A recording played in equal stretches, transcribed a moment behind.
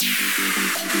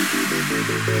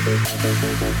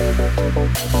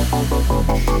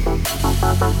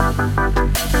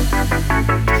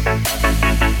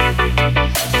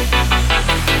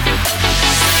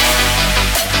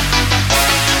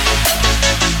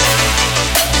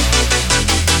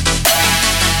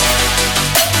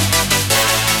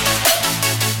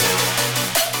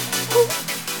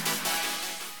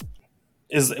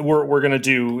We're gonna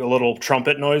do a little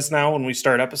trumpet noise now when we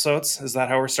start episodes? Is that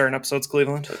how we're starting episodes,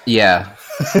 Cleveland? Yeah.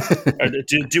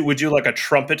 Would you like a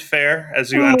trumpet fair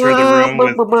as you enter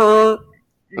the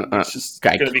room? It's just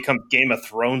gonna become Game of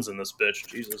Thrones in this bitch.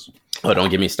 Jesus. Oh, don't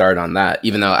get me started on that.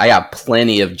 Even though I got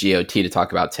plenty of GOT to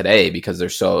talk about today because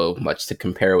there's so much to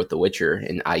compare with The Witcher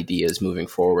and ideas moving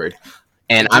forward.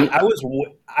 And I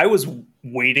was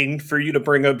waiting for you to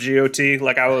bring up GOT.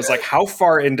 Like I was like, how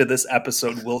far into this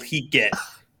episode will he get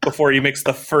before he makes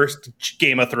the first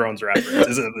Game of Thrones reference?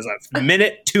 Is it a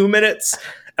minute, 2 minutes?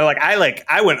 And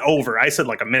I went over. I said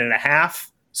like a minute and a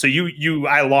half. So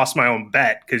I lost my own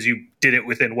bet because you did it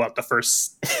within the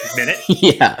first minute.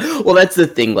 Yeah. Well, that's the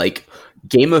thing. Like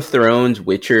Game of Thrones,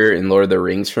 Witcher, and Lord of the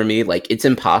Rings for me, like it's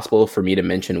impossible for me to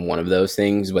mention one of those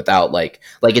things without like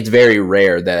it's very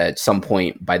rare that at some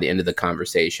point by the end of the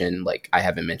conversation, like I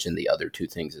haven't mentioned the other two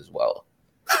things as well.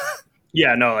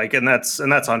 Yeah, no, like, and that's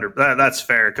that's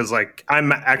fair because like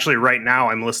I'm actually right now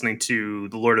I'm listening to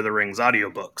the Lord of the Rings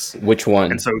audiobooks. Which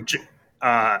one? And so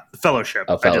Fellowship.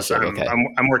 Oh, Fellowship. Okay.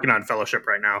 I'm working on Fellowship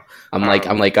right now. I'm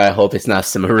like I hope it's not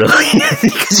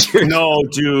Silmarillion. No,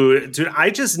 dude, I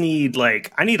just need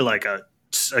I need a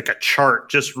chart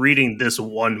just reading this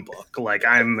one book. Like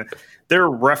they're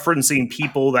referencing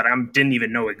people that I didn't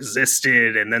even know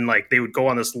existed, and then like they would go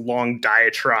on this long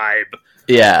diatribe.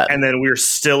 Yeah, and then we're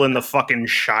still in the fucking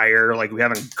Shire, like we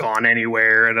haven't gone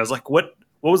anywhere. And I was like, what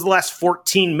was the last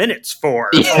 14 minutes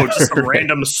for? Yeah, oh, just some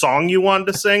random song you wanted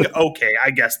to sing? Okay, I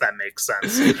guess that makes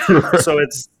sense. So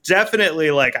it's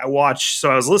definitely like I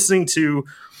was listening to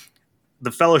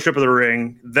The Fellowship of the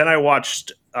Ring, then I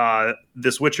watched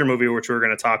this Witcher movie, which we're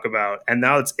going to talk about, and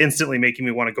now it's instantly making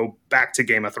me want to go back to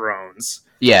Game of Thrones.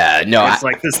 Yeah, no, it's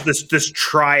like this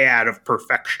triad of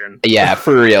perfection. Yeah,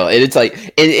 for real. It's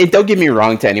like, don't get me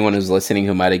wrong to anyone who's listening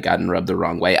who might have gotten rubbed the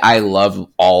wrong way. I love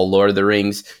all Lord of the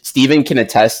Rings. Steven can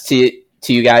attest to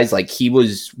you guys. Like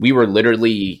we were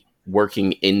literally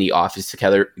working in the office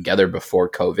together before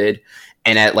COVID.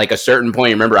 And at like a certain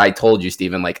point, remember I told you,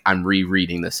 Steven, like I'm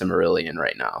rereading the Silmarillion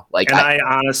right now. Like, and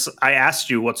I asked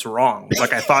you what's wrong.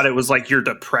 Like I thought it was like your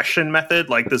depression method.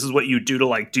 Like this is what you do to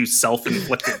like do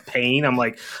self-inflicted pain. I'm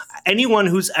like, anyone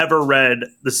who's ever read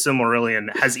the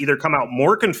Silmarillion has either come out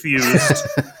more confused,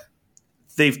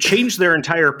 they've changed their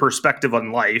entire perspective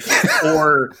on life,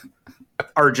 or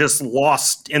are just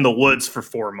lost in the woods for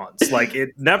 4 months. Like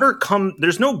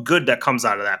there's no good that comes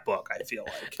out of that book, I feel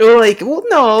like. Well,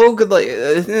 no, good. Like,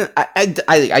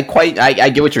 I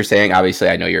get what you're saying. Obviously,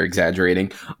 I know you're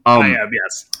exaggerating. I am,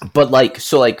 yes. But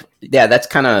yeah, that's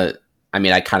kind of. I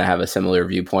mean, I kind of have a similar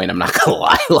viewpoint. I'm not gonna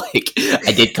lie. Like,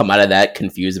 I did come out of that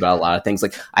confused about a lot of things.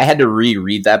 Like, I had to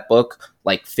reread that book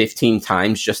like 15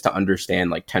 times just to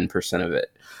understand like 10% of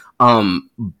it.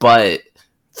 But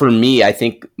for me, I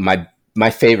think my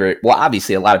favorite, well,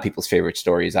 obviously a lot of people's favorite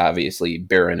story is obviously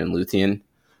Beren and Luthien.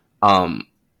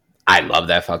 I love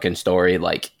that fucking story.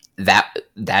 Like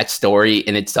that story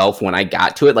in itself, when I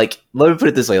got to it, like, let me put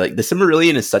it this way, like the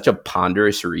Silmarillion is such a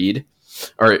ponderous read,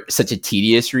 or such a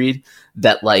tedious read,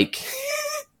 that like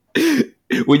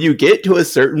when you get to a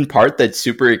certain part that's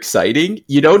super exciting,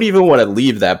 you don't even want to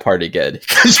leave that part again.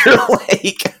 Because you're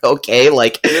like, okay,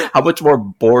 like, how much more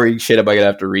boring shit am I going to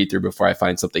have to read through before I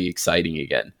find something exciting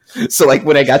again? So, like,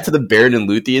 when I got to the Beren and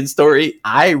Luthien story,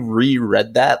 I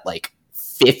reread that, like,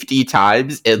 50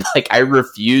 times, and, like, I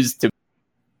refused to.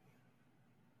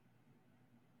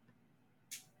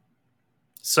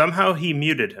 Somehow he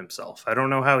muted himself. I don't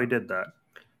know how he did that.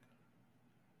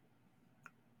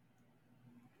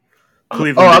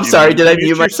 Cleveland, I'm sorry. Did I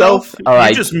mute myself?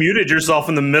 You just muted yourself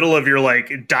in the middle of your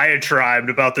like diatribe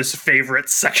about this favorite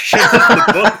section of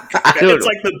the book. It's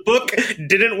like the book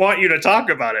didn't want you to talk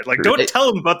about it. Like, don't tell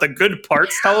him about the good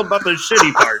parts. Tell him about the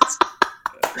shitty parts.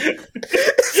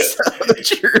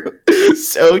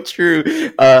 So true.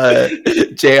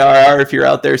 JRR, if you're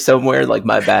out there somewhere, like,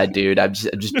 my bad, dude. I'm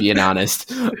just being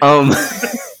honest.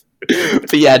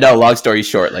 But yeah, no. Long story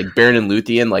short, like Beren and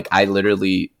Luthien, like I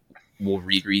literally will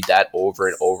reread that over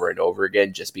and over and over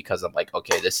again just because I'm like,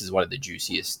 okay, this is one of the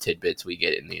juiciest tidbits we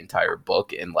get in the entire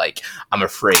book, and like I'm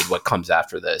afraid what comes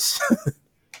after this.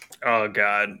 Oh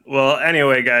god. Well,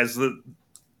 anyway, guys,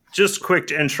 just quick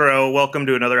intro. Welcome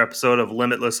to another episode of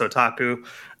Limitless Otaku.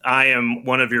 I am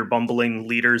one of your bumbling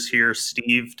leaders here,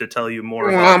 Steve, to tell you more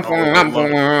about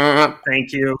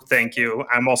Thank you. Thank you.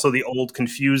 I'm also the old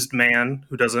confused man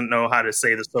who doesn't know how to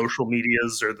say the social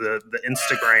medias or the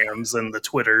Instagrams and the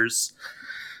Twitters,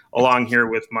 along here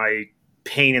with my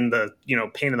pain in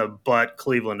the butt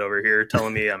Cleveland over here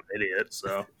telling me I'm an idiot.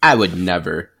 So I would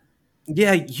never.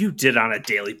 yeah, you did on a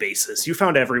daily basis. You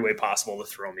found every way possible to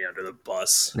throw me under the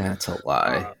bus. That's a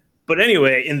lie. But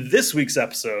anyway, in this week's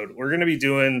episode, we're going to be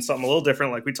doing something a little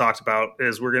different, like we talked about,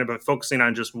 is we're going to be focusing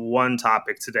on just one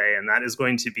topic today, and that is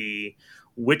going to be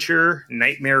Witcher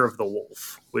Nightmare of the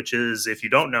Wolf, which is, if you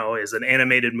don't know, is an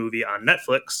animated movie on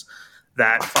Netflix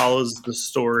that follows the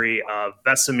story of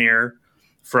Vesemir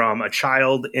from a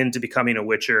child into becoming a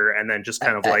Witcher, and then just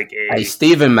kind of like a... Hey,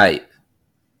 Steven, mate.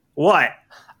 What?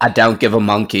 I don't give a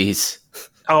monkeys.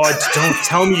 Oh, don't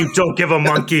tell me you don't give a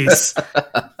monkeys.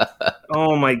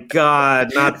 Oh my God,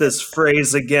 not this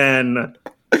phrase again.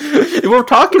 We're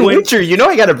talking Witcher. You know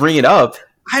I got to bring it up.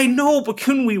 I know, but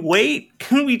couldn't we wait?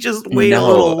 Couldn't we just wait a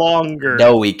little longer?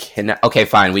 No, we can. Okay,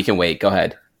 fine. We can wait. Go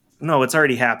ahead. No, it's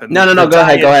already happened. No. Go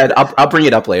ahead. I'll bring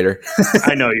it up later.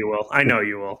 I know you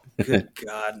will. Good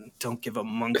God, don't give a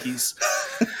monkeys.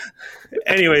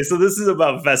 Anyway, so this is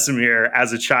about Vesemir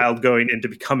as a child going into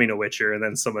becoming a Witcher, and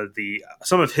then some of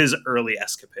his early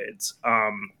escapades.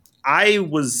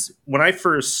 When I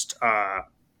first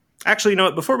actually, you know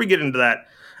what? Before we get into that,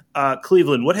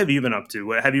 Cleveland, what have you been up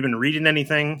to? Have you been reading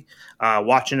anything,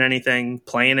 watching anything,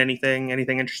 playing anything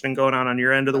interesting going on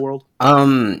your end of the world?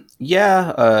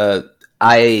 Yeah.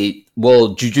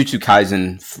 Jujutsu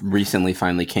Kaisen recently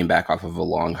finally came back off of a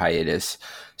long hiatus.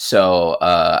 So,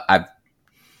 I've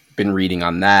been reading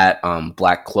on that,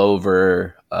 Black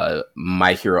Clover,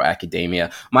 My Hero Academia.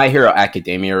 My Hero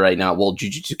Academia right now,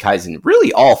 Jujutsu Kaisen,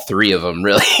 really all three of them,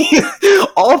 really.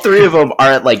 All three of them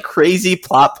are at like crazy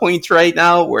plot points right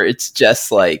now where it's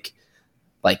just like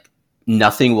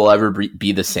nothing will ever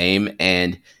be the same,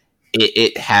 and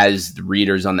it has the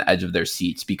readers on the edge of their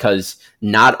seats, because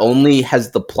not only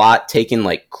has the plot taken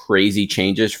like crazy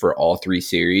changes for all three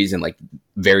series and like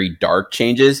very dark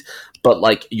changes, but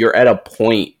like you're at a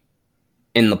point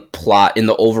in the plot, in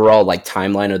the overall like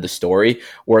timeline of the story,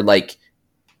 where like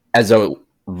as a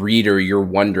reader you're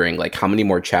wondering like how many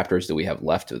more chapters do we have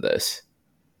left of this,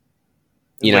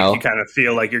 you know? You kind of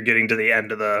feel like you're getting to the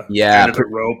end of the end of the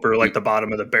rope, or like the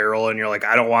bottom of the barrel, and you're like,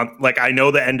 I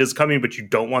know the end is coming, but you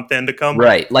don't want the end to come,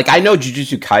 right? Like I know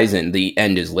Jujutsu Kaisen, the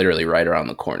end is literally right around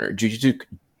the corner. Jujutsu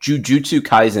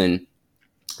Kaisen,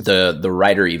 the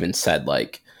writer even said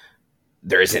like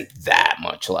there isn't that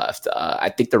much left. I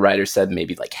think the writer said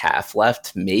maybe like half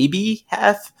left, maybe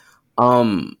half.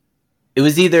 It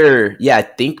was either, I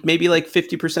think maybe like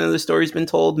 50% of the story's been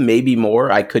told, maybe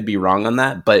more. I could be wrong on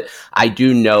that, but I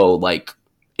do know like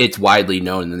it's widely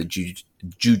known in the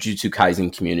Jujutsu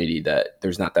Kaisen community that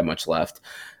there's not that much left.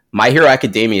 My Hero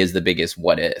Academia is the biggest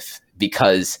what if,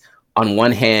 because on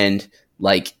one hand,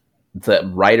 like the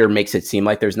writer makes it seem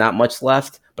like there's not much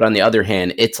left, but on the other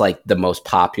hand, it's like the most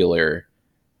popular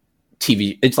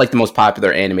it's like the most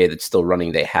popular anime that's still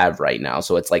running they have right now.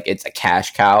 So it's like it's a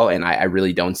cash cow, and I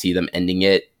really don't see them ending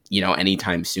it,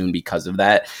 anytime soon because of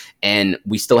that. And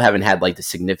we still haven't had like the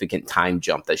significant time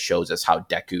jump that shows us how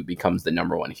Deku becomes the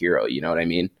number one hero. You know what I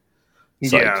mean?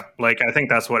 So like I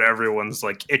think that's what everyone's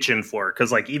like itching for,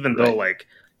 because like even though like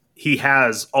he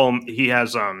has All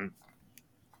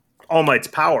Might's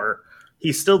power,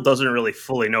 he still doesn't really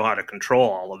fully know how to control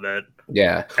all of it.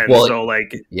 Yeah. And so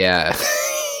like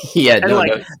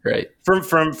right.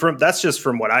 From that's just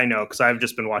from what I know, because I've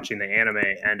just been watching the anime,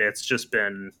 and it's just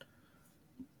been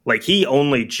like he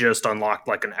only just unlocked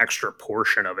like an extra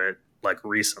portion of it like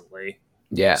recently.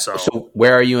 Yeah. So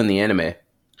where are you in the anime?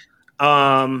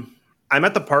 I'm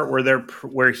at the part where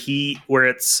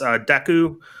it's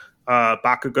Deku,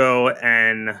 Bakugo,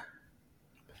 and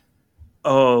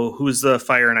who's the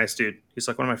fire and ice dude? He's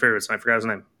like one of my favorites, and I forgot his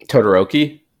name.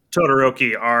 Todoroki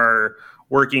are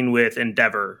working with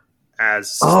Endeavor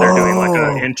as they're doing like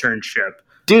an internship,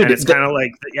 dude. And it's kind of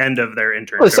like the end of their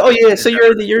internship. So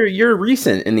you're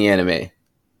recent in the anime.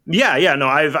 Yeah. No,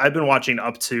 I've been watching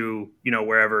up to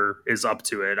wherever is up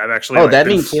to it. I've actually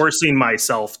been forcing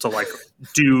myself to like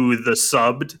do the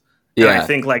subbed. And I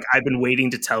think like I've been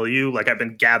waiting to tell you, like I've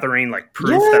been gathering like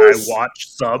proof that I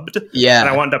watched subbed. Yeah. And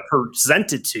I wanted to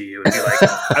present it to you and be like,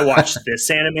 I watched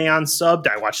this anime on subbed.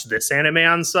 I watched this anime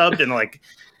on subbed. And like,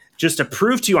 just to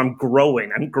prove to you I'm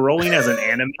growing. I'm growing as an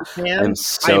anime fan. I'm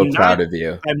so proud of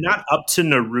you. I'm not up to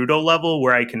Naruto level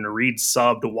where I can read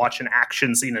sub to watch an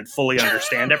action scene and fully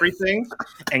understand everything.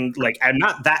 And like, I'm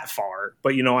not that far,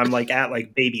 but I'm like at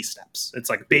like baby steps. It's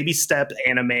like baby step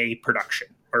anime production.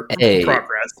 or Hey,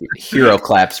 progress. hero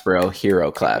claps, bro.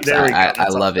 Hero claps. There we go. I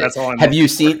love it. That's all I'm Have you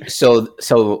looking seen?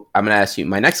 So I'm gonna ask you.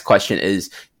 My next question is: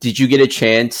 did you get a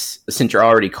chance, since you're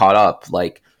already caught up?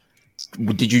 Like,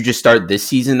 did you just start this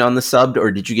season on the subbed,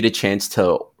 or did you get a chance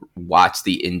to watch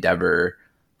the Endeavor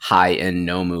High and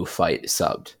Nomu fight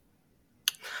subbed?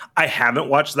 I haven't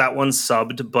watched that one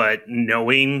subbed, but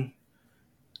knowing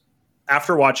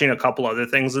after watching a couple other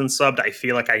things in subbed, I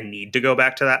feel like I need to go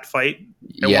back to that fight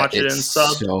and watch it in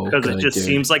subbed because it just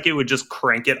seems like it would just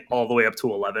crank it all the way up to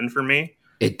 11 for me.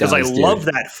 It does, because I love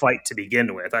that fight to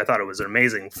begin with. I thought it was an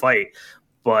amazing fight,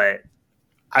 but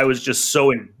I was just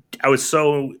so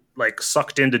like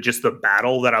sucked into just the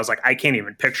battle that I was like, I can't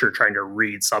even picture trying to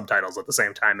read subtitles at the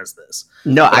same time as this.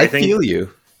 No, I feel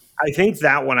you. I think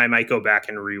that one I might go back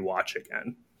and rewatch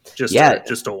again, just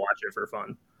to watch it for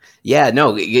fun. Yeah,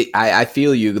 no, I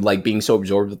feel you, like, being so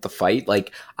absorbed with the fight.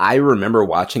 Like, I remember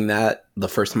watching that the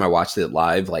first time I watched it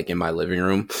live, like, in my living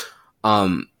room.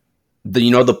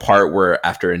 The part where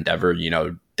after Endeavor,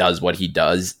 does what he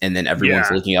does, and then everyone's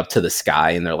looking up to the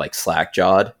sky and they're like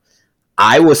slack-jawed.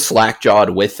 I was slack-jawed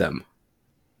with them.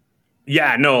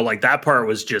 Yeah, no, like, that part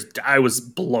was just, I was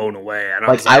blown away. And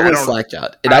I was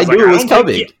slack-jawed, and I knew it was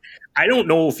coming. I don't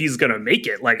know if he's going to make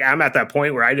it. Like, I'm at that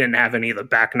point where I didn't have any of the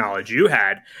back knowledge you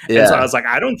had. And so I was like,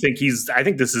 I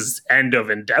think this is end of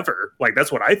Endeavor. Like,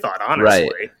 that's what I thought,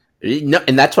 honestly. Right. No,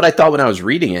 and that's what I thought when I was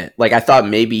reading it. Like, I thought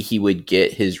maybe he would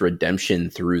get his redemption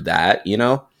through that,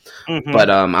 Mm-hmm. But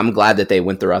I'm glad that they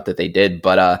went the route that they did.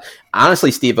 But honestly,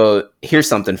 Steve-O, here's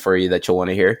something for you that you'll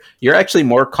want to hear. You're actually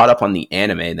more caught up on the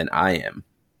anime than I am.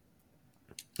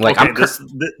 Like, okay,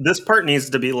 this part needs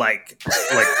to be like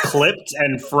clipped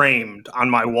and framed on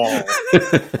my wall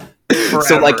forever,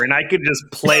 so, like, and I could just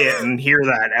play it and hear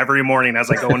that every morning as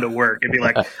I go into work and be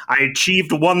like, I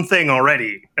achieved one thing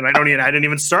already, and I didn't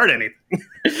even start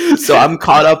anything. So I'm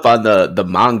caught up on the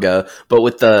manga, but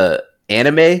with the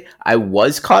anime, I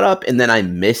was caught up, and then I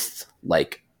missed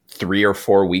like 3 or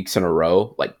 4 weeks in a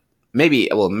row, like. Maybe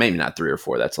not 3 or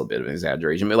 4. That's a bit of an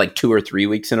exaggeration. Maybe like 2 or 3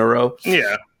 weeks in a row.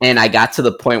 Yeah. And I got to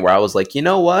the point where I was like, you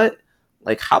know what?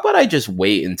 Like, how about I just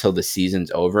wait until the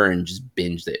season's over and just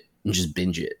binge it?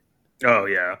 Oh,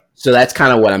 yeah. So that's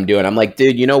kind of what I'm doing. I'm like,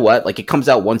 dude, you know what? Like, it comes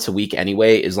out once a week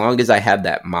anyway. As long as I have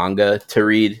that manga to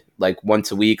read, like, once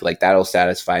a week, like, that'll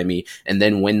satisfy me. And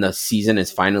then when the season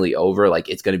is finally over, like,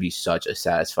 it's going to be such a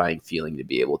satisfying feeling to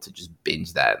be able to just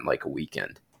binge that in, like, a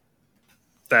weekend.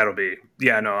 That'll be,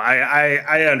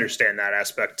 I understand that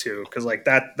aspect too, because like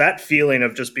that feeling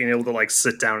of just being able to like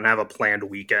sit down and have a planned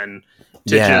weekend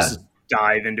to just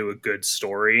dive into a good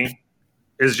story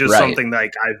is just something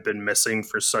like I've been missing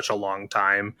for such a long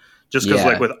time. Just because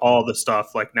like with all the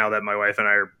stuff, like now that my wife and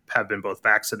I have been both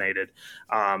vaccinated,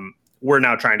 we're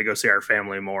now trying to go see our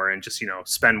family more and just,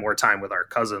 spend more time with our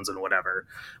cousins and whatever.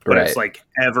 But it's like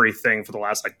everything for the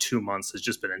last like 2 months has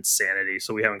just been insanity.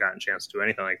 So we haven't gotten a chance to do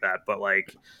anything like that. But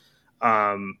like,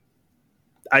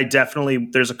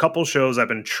 there's a couple shows I've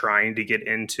been trying to get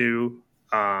into.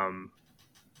 I've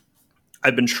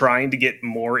been trying to get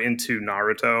more into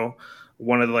Naruto.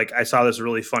 One of the, like, I saw this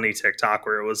really funny TikTok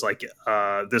where it was like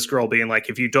this girl being like,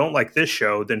 if you don't like this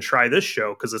show, then try this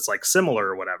show because it's like similar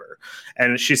or whatever.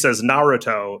 And she says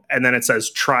Naruto, and then it says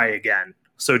try again.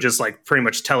 So just like pretty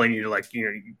much telling you to like,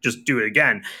 just do it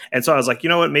again. And so I was like, you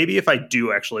know what, maybe if I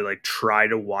do actually like try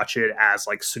to watch it as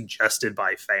like suggested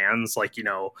by fans, like,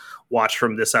 watch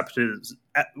from this episode,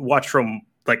 watch from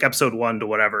like episode 1 to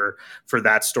whatever for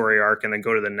that story arc, and then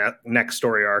go to the next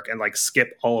story arc and like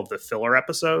skip all of the filler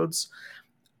episodes.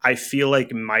 I feel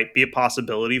like it might be a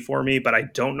possibility for me, but I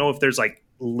don't know if there's like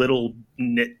little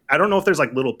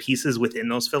pieces within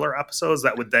those filler episodes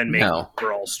that would then make the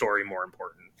overall story more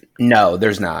important. No,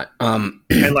 there's not. And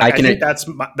like, I think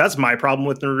that's my problem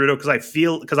with Naruto,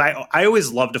 because I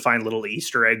always love to find little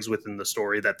Easter eggs within the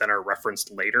story that then are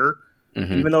referenced later.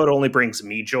 Mm-hmm. Even though it only brings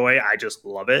me joy, I just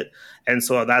love it. And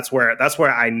so that's where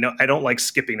I know I don't like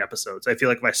skipping episodes. I feel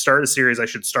like if I start a series, I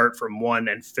should start from one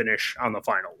and finish on the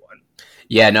final one.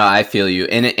 Yeah, no, I feel you.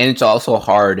 And it's also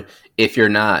hard if you're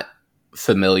not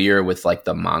familiar with like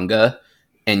the manga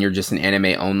and you're just an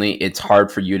anime only. It's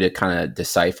hard for you to kind of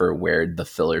decipher where the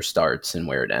filler starts and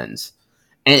where it ends.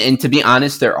 And to be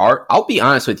honest, I'll be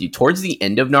honest with you, towards the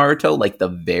end of Naruto, like the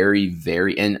very,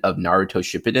 very end of Naruto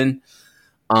Shippuden,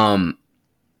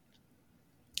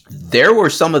 there were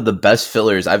some of the best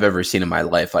fillers I've ever seen in my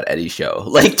life on any show.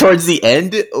 Like towards the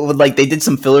end, like they did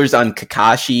some fillers on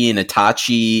Kakashi and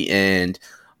Itachi and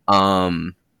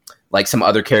like some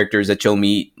other characters that you'll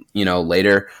meet,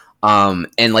 later.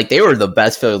 And like they were the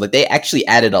best fillers. Like they actually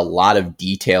added a lot of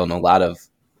detail and a lot of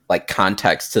like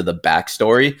context to the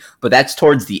backstory, but that's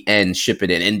towards the end, ship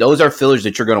it in. And those are fillers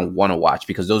that you're going to want to watch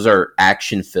because those are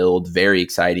action filled, very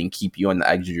exciting, keep you on the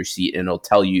edge of your seat, and it'll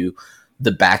tell you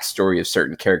the backstory of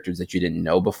certain characters that you didn't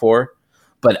know before.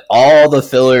 But all the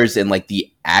fillers in like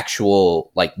the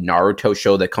actual like Naruto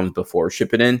show that comes before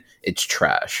ship it in, it's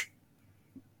trash.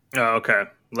 Oh, okay.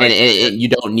 Like, and you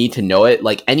don't need to know it.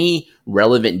 Like any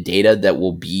relevant data that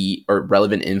will be, or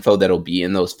relevant info that'll be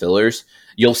in those fillers,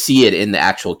 you'll see it in the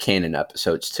actual canon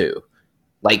episodes too.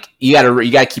 Like you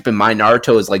gotta keep in mind,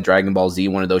 Naruto is like Dragon Ball Z,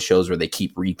 one of those shows where they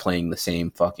keep replaying the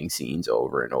same fucking scenes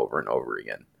over and over and over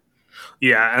again.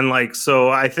 Yeah, and like so,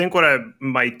 I think what I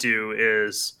might do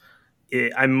is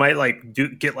I might like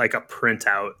get like a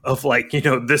printout of like, you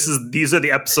know, these are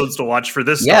the episodes to watch for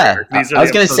this. Yeah, I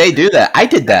was gonna say do that. I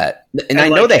did that, and I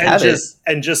know they have it,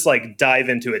 and just like dive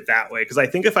into it that way. Because I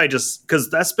think if I because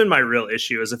that's been my real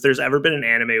issue is if there's ever been an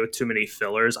anime with too many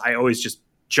fillers, I always just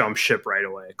jump ship right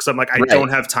away because I'm like I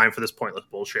don't have time for this pointless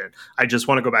bullshit. I just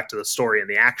want to go back to the story and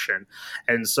the action,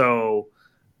 and so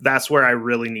that's where I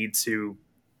really need to,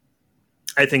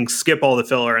 I think, skip all the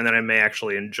filler, and then I may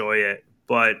actually enjoy it.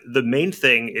 But the main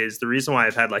thing is the reason why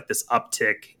I've had like this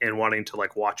uptick in wanting to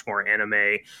like watch more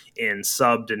anime in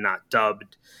subbed and not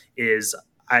dubbed is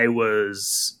I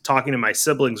was talking to my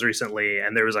siblings recently,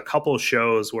 and there was a couple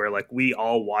shows where like we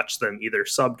all watched them either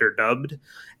subbed or dubbed,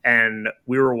 and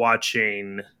we were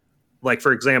watching, like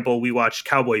for example, we watched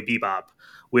Cowboy Bebop,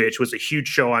 which was a huge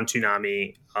show on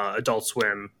Toonami, Adult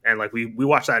Swim, and like we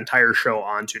watched that entire show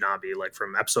on Toonami, like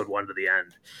from episode 1 to the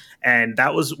end. And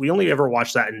that was, we only ever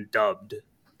watched that in dubbed.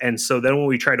 And so then when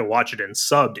we try to watch it in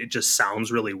subbed, it just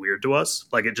sounds really weird to us.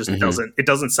 Like it just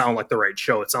doesn't sound like the right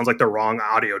show. It sounds like the wrong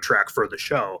audio track for the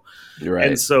show. Right.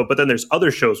 And so, but then there's other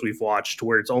shows we've watched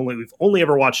where we've only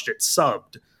ever watched it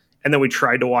subbed. And then we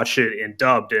tried to watch it in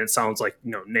dubbed and it sounds like, you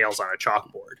know, nails on a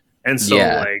chalkboard. And so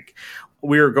like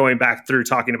we were going back through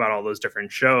talking about all those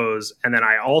different shows. And then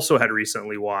I also had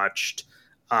recently watched,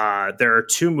 there are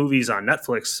 2 movies on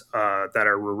Netflix that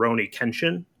are Rurouni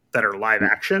Kenshin that are live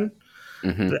action.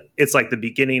 Mm-hmm. It's like the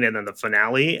beginning and then the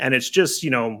finale. And it's just, you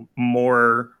know,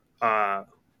 more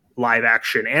live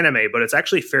action anime, but it's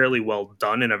actually fairly well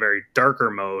done in a very darker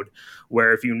mode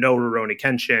where if you know Rurouni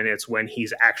Kenshin, it's when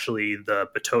he's actually the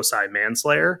Batosai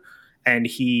manslayer. And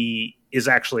he is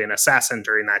actually an assassin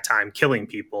during that time, killing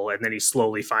people. And then he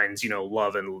slowly finds, you know,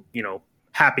 love and, you know,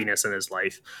 happiness in his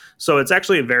life. So it's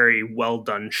actually a very well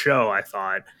done show, I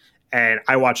thought. And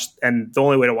I watched, and the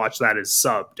only way to watch that is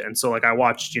subbed. And so like I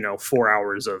watched, you know, 4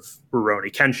 hours of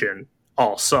Rurouni Kenshin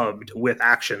all subbed with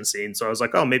action scenes. So I was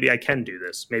like, oh, maybe I can do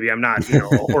this. Maybe I'm not, you know,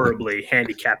 a horribly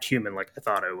handicapped human like I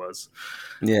thought I was.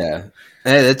 Yeah.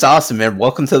 Hey, that's awesome, man.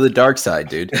 Welcome to the dark side,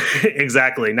 dude.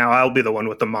 Exactly. Now I'll be the one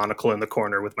with the monocle in the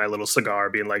corner with my little cigar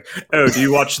being like, oh, do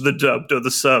you watch the dubbed or the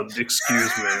subbed?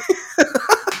 Excuse me.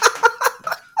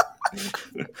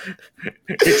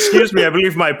 Excuse me, I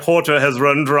believe my porter has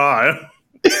run dry.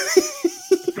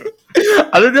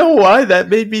 I don't know why that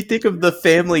made me think of the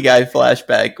Family Guy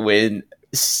flashback when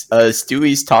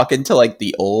Stewie's talking to like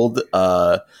the old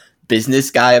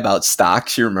business guy about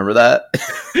stocks. You remember that?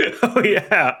 Oh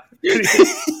yeah.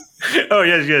 Oh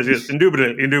yes.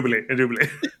 Indubitably.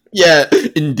 Yeah,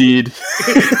 indeed.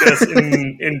 Yes,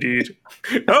 indeed.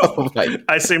 Oh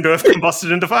I seem to have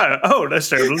combusted into fire. Oh, that's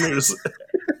terrible news.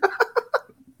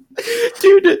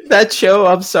 Dude, that show,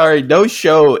 I'm sorry, no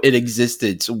show in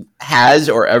existence has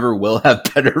or ever will have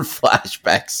better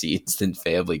flashback scenes than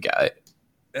Family Guy.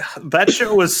 That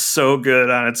show was so good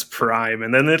on its prime,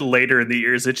 and then later in the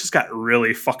years, it just got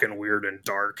really fucking weird and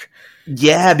dark.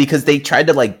 Yeah, because they tried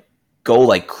to like go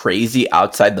like crazy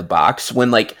outside the box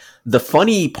when like the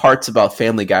funny parts about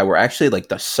Family Guy were actually like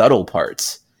the subtle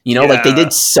parts. You know, like they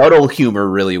did subtle humor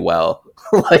really well.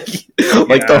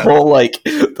 The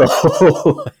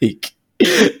whole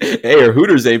hey, our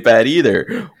Hooters ain't bad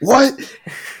either. What?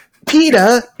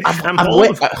 PETA? I'm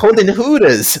holding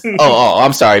Hooters. Oh,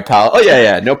 I'm sorry, pal. Oh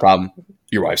yeah, no problem.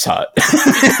 Your wife's hot.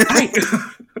 Like,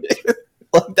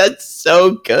 that's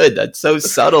so good. That's so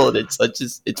subtle, and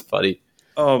it's funny.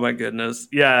 Oh my goodness.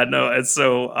 Yeah, no, it's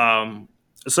so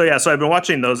So I've been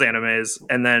watching those animes,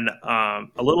 and then a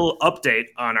little update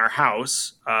on our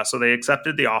house. So they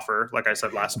accepted the offer, like I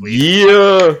said last week.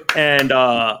 Yeah. And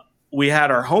we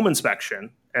had our home inspection.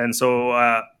 And so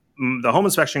the home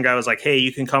inspection guy was like, hey,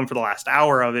 you can come for the last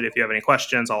hour of it. If you have any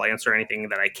questions, I'll answer anything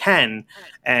that I can.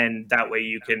 And that way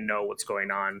you can know what's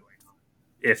going on.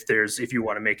 If you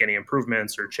want to make any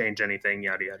improvements or change anything,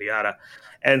 yada, yada, yada.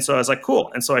 And so I was like,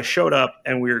 cool. And so I showed up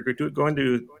and we were going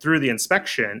through the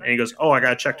inspection, and he goes, oh, I got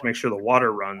to check to make sure the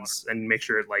water runs and make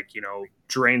sure it, like, you know,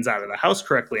 drains out of the house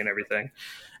correctly and everything.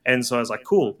 And so I was like,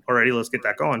 cool, alrighty, let's get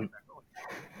that going.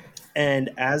 And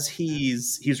as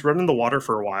he's running the water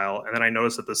for a while, and then I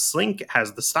noticed that the sink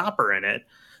has the stopper in it.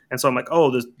 And so I'm like,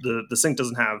 oh, the sink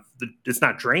doesn't have, it's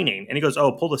not draining. And he goes,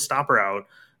 oh, pull the stopper out.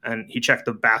 And he checked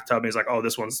the bathtub, and he's like, oh,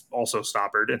 this one's also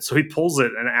stoppered. And so he pulls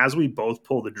it, and as we both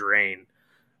pull the drain,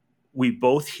 we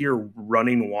both hear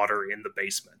running water in the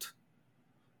basement.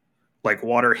 Like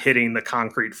water hitting the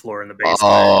concrete floor in the basement.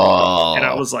 Oh. And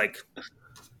I was like,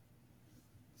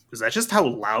 is that just how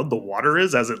loud the water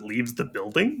is as it leaves the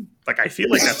building? Like, I feel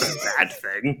like that's a bad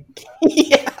thing.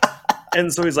 Yeah.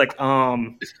 And so he's like,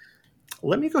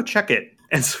 let me go check it.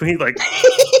 And so he like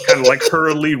kind of like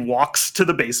hurriedly walks to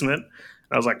the basement.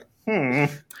 And I was like,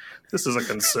 this is a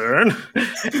concern.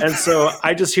 And so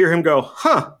I just hear him go,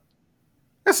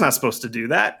 that's not supposed to do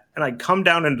that. And I come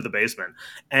down into the basement,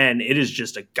 and it is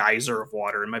just a geyser of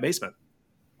water in my basement.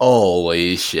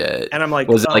 Holy shit. And I'm like,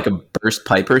 was it like a burst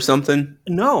pipe or something?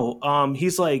 No.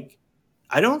 He's like,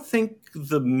 I don't think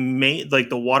the main, like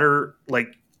the water,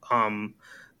 like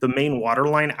the main water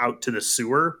line out to the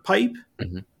sewer pipe.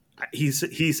 Mm-hmm.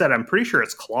 He said, I'm pretty sure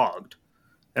it's clogged.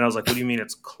 And I was like, what do you mean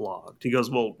it's clogged? He goes,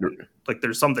 well, like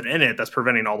there's something in it that's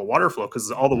preventing all the water flow,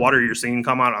 because all the water you're seeing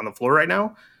come out on the floor right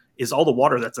now is all the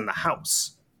water that's in the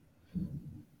house.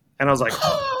 And I was like,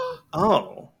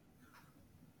 oh,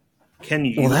 can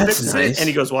you fix it? And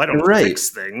he goes, well, I don't fix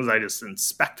things. I just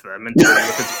inspect them and tell you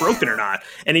if it's broken or not.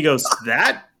 And he goes,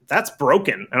 that's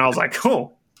broken. And I was like,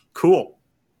 oh, cool.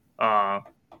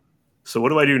 So what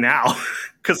do I do now?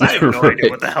 Because I have no idea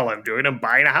what the hell I'm doing. I'm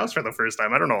buying a house for the first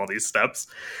time. I don't know all these steps.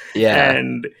 Yeah.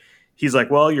 And he's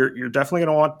like, well, you're definitely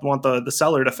going to want the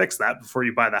seller to fix that before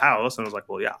you buy the house. And I was like,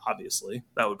 well, yeah, obviously.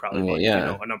 That would probably be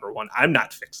a number one. I'm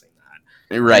not fixing that.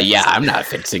 Right. Yeah, I'm not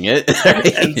fixing it.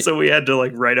 And so we had to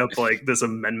like write up like this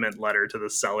amendment letter to the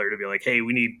seller to be like, hey,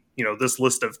 we need, this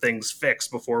list of things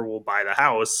fixed before we'll buy the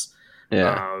house.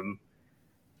 Yeah.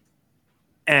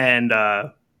 And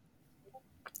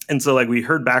so like we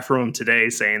heard back from him today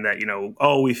saying that,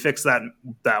 we fixed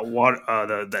that water,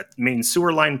 that main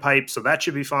sewer line pipe. So that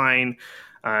should be fine.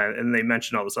 And they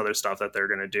mentioned all this other stuff that they're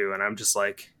going to do. And I'm just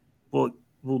like, well,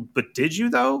 but did you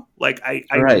though? Like, I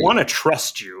want to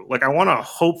trust you. Like, I want to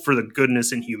hope for the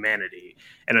goodness in humanity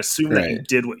and assume that you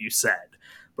did what you said.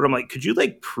 But I'm like, could you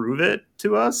like prove it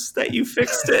to us that you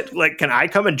fixed it? Like, can I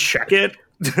come and check it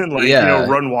and like,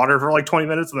 run water for like 20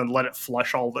 minutes and then let it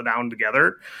flush all down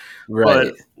together?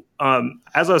 Right. But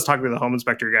as I was talking to the home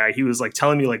inspector guy, he was like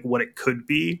telling me like what it could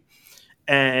be.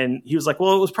 And he was like,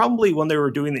 well, it was probably when they were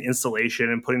doing the installation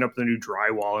and putting up the new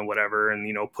drywall and whatever, and,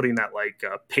 putting that like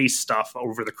paste stuff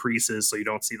over the creases so you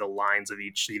don't see the lines of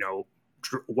each,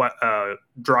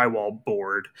 drywall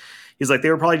board. He's like, they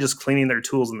were probably just cleaning their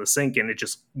tools in the sink and it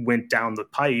just went down the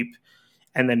pipe.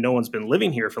 And then no one's been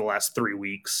living here for the last 3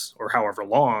 weeks or however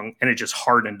long. And it just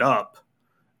hardened up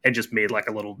and just made like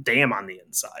a little dam on the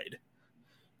inside.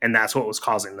 And that's what was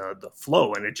causing the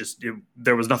flow. And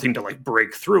there was nothing to like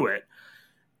break through it.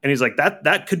 And he's like,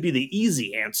 that could be the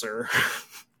easy answer.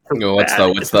 What's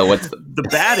the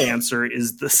bad answer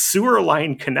is the sewer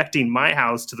line connecting my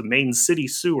house to the main city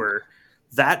sewer.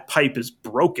 That pipe is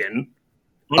broken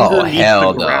underneath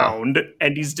the ground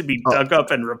and needs to be dug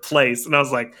up and replaced. And I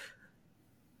was like,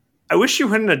 I wish you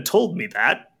hadn't have told me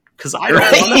that, because I don't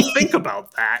want to think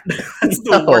about that. That's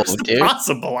the worst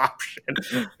possible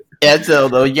option. Yeah, so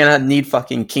though you're gonna need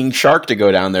fucking King Shark to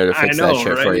go down there to fix that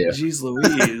shit for you. Jeez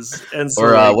Louise. And so,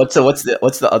 or what's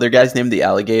the other guy's name? The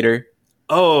alligator?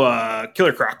 Oh,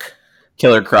 Killer Croc.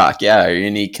 Killer Croc. Yeah,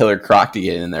 you need Killer Croc to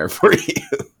get in there for you.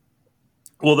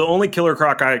 Well, the only Killer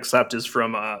Croc I accept is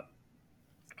from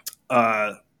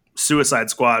Suicide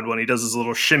Squad when he does his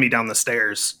little shimmy down the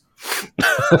stairs.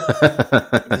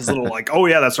 His little like, oh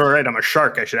yeah, that's all right. I'm a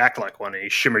shark. I should act like one. And he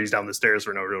shimmers down the stairs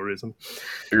for no real reason.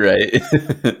 Right.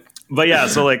 But yeah,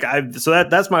 so like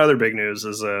that's my other big news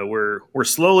is we're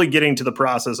slowly getting to the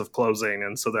process of closing,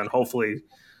 and so then hopefully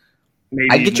maybe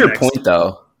I get your point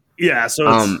though. Yeah,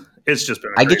 so it's just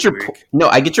been. I get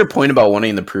your point about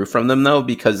wanting the proof from them though,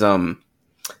 because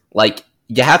like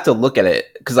you have to look at it,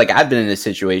 because like I've been in a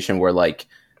situation where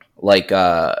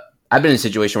I've been in a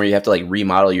situation where you have to like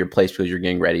remodel your place because you're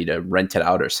getting ready to rent it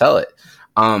out or sell it.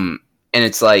 And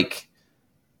it's like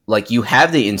you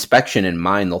have the inspection in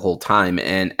mind the whole time.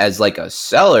 And as like a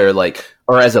seller,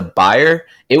 or as a buyer,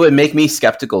 it would make me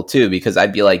skeptical too, because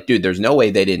I'd be like, dude, there's no way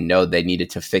they didn't know they needed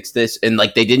to fix this. And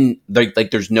like, they didn't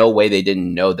there's no way they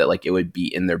didn't know that like it would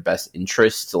be in their best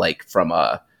interest, like from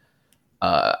I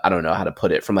don't know how to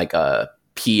put it, from like a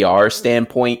PR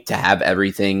standpoint, to have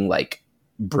everything like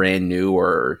brand new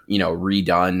or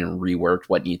redone and reworked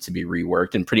what needs to be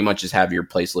reworked, and pretty much just have your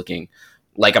place looking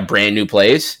like a brand new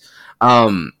place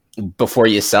before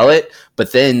you sell it.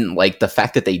 But then like the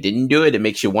fact that they didn't do it, it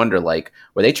makes you wonder, like,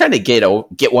 were they trying to get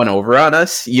one over on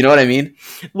us? You know what I mean?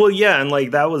 Well, yeah, and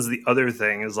like that was the other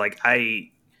thing is like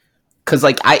because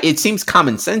like it seems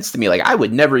common sense to me. Like I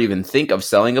would never even think of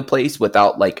selling a place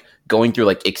without like going through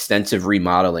like extensive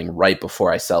remodeling right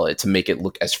before I sell it to make it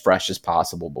look as fresh as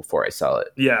possible before I sell it.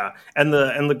 Yeah, and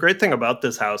the great thing about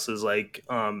this house is like,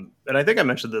 and I think I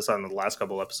mentioned this on the last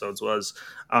couple episodes was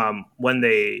when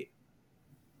the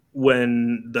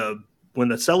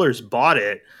sellers bought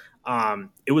it,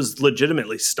 it was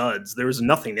legitimately studs. There was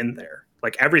nothing in there.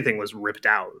 Like everything was ripped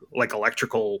out, like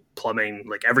electrical, plumbing,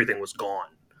 like everything was gone.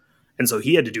 And so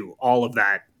he had to do all of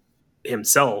that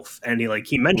himself. And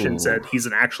he mentioned said he's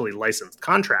an actually licensed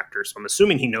contractor. So I'm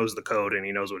assuming he knows the code and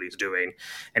he knows what he's doing.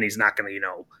 And he's not going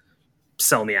to,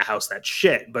 sell me a house that's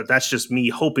shit. But that's just me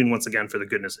hoping once again for the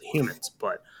goodness of humans.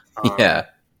 But yeah,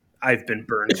 I've been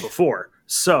burned before.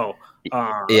 So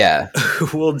yeah,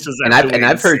 we'll just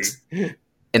I've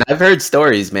heard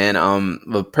stories, man.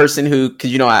 A person who,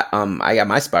 because I got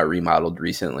my spot remodeled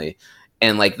recently.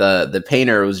 And like the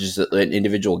painter was just an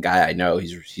individual guy I know.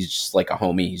 He's just like a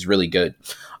homie. He's really good.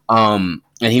 And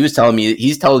he's telling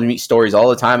me stories all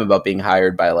the time about being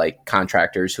hired by like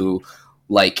contractors who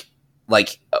like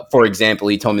for example,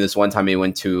 he told me this one time he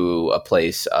went to a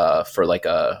place for like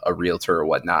a realtor or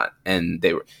whatnot, and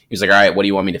he was like, all right, what do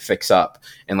you want me to fix up?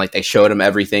 And like they showed him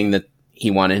everything that they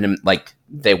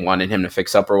wanted him to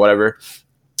fix up or whatever.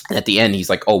 And at the end, he's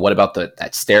like, oh, what about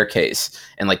that staircase?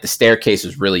 And like the staircase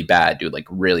was really bad, dude, like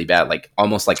really bad, like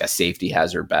almost like a safety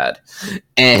hazard bad.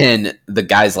 And the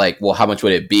guy's like, well, how much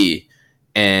would it be?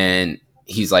 And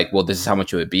he's like, well, this is how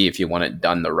much it would be if you want it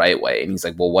done the right way. And he's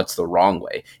like, well, what's the wrong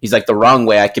way? He's like, the wrong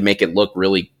way, I can make it look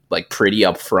really like pretty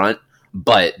up front,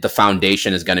 but the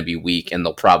foundation is going to be weak and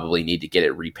they'll probably need to get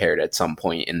it repaired at some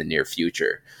point in the near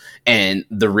future. And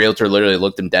the realtor literally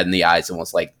looked him dead in the eyes and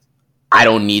was like, I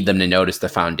don't need them to notice the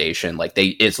foundation. Like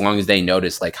as long as they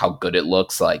notice like how good it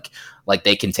looks, like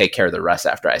they can take care of the rest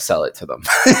after I sell it to them.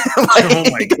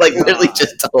 like literally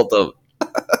just told them.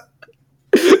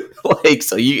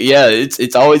 So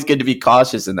it's always good to be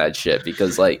cautious in that shit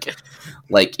because like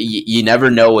you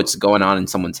never know what's going on in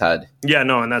someone's head. Yeah,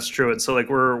 no, and that's true. And so like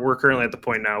we're currently at the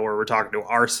point now where we're talking to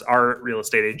our real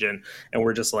estate agent, and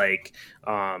we're just like,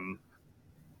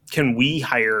 can we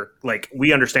hire, like,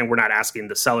 we understand we're not asking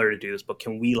the seller to do this, but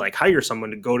can we like hire someone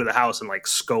to go to the house and like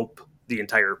scope the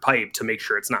entire pipe to make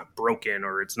sure it's not broken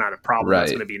or it's not a problem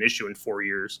that's going to be an issue in 4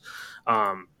 years,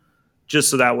 just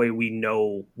so that way we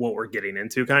know what we're getting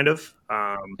into, kind of.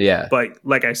 But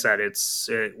like I said,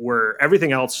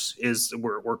 everything else is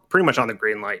we're pretty much on the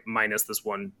green light minus this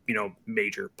one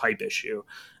major pipe issue.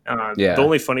 The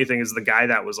only funny thing is the guy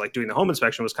that was like doing the home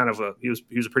inspection was kind of he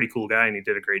was a pretty cool guy and he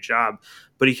did a great job,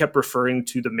 but he kept referring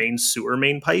to the main sewer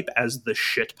main pipe as the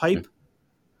shit pipe.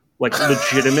 Like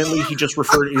legitimately, he just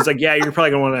referred. He's like, "Yeah, we're probably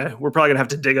gonna have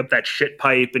to dig up that shit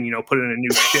pipe and put in a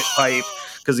new shit pipe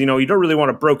because you don't really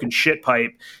want a broken shit pipe."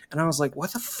 And I was like,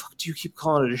 "What the fuck do you keep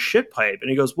calling it a shit pipe?"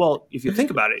 And he goes, "Well, if you think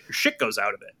about it, your shit goes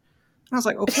out of it." And I was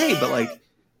like, "Okay, but like,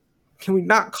 can we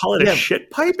not call it a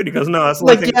shit pipe?" And he goes, "No, that's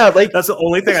the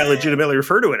only thing I legitimately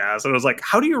refer to it as." And I was like,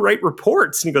 "How do you write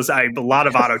reports?" And he goes, "A lot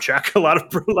of auto check, a lot of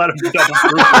double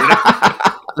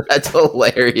proofreading." That's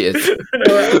hilarious.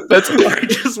 I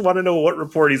just want to know what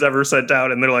report he's ever sent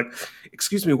out. And they're like,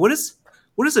 "Excuse me, what is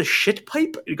a shit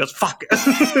pipe?" And he goes, "Fuck,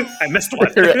 I missed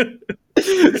one."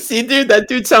 See, dude, that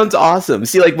dude sounds awesome.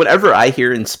 See, like whenever I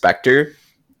hear inspector,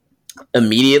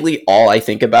 immediately all I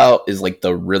think about is like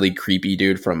the really creepy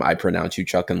dude from I Pronounce You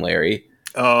Chuck and Larry.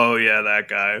 Oh yeah, that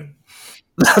guy.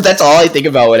 That's all I think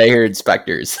about when I hear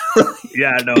inspectors.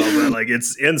 Yeah, no, but like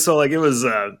it was.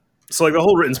 So like the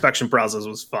whole inspection process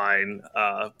was fine,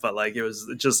 but like it was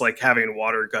just like having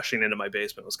water gushing into my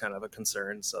basement was kind of a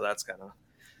concern. So that's kind of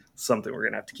something we're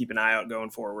gonna have to keep an eye out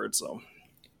going forward. So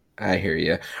I hear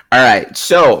you. All right,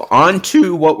 so on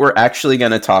to what we're actually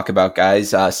going to talk about, guys.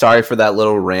 Sorry for that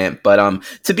little rant, but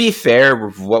to be fair,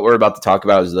 what we're about to talk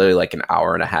about is literally like an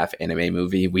hour and a half anime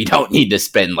movie. We don't need to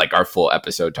spend like our full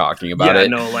episode talking about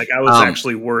it. No, like I was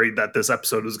actually worried that this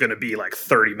episode was going to be like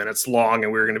 30 minutes long,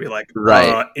 and we were going to be like,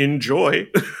 enjoy.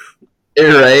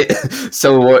 Right.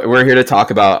 So we're here to talk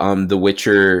about The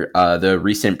Witcher, the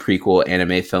recent prequel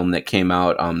anime film that came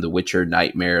out, The Witcher: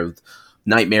 Nightmare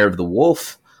of the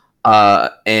Wolf.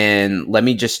 And let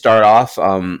me just start off.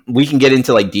 We can get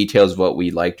into like details of what we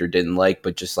liked or didn't like,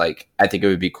 but just like I think it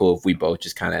would be cool if we both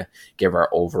just kind of give our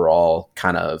overall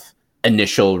kind of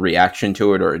initial reaction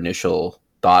to it or initial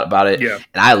thought about it. Yeah.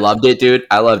 And I loved it, dude.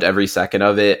 I loved every second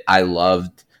of it. I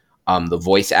loved The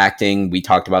voice acting, we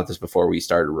talked about this before we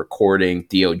started recording.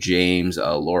 Theo James,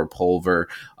 Laura Pulver,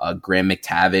 Graham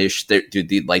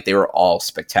McTavish, they were all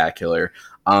spectacular.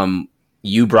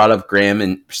 You brought up Graham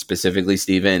and specifically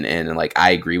Steven, and like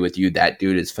I agree with you. That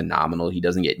dude is phenomenal. He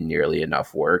doesn't get nearly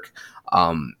enough work.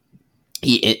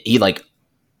 He like,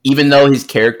 even though his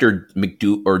character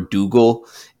Dougal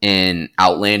in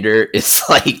Outlander is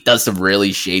like does some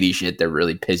really shady shit that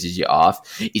really pisses you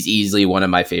off, he's easily one of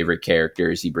my favorite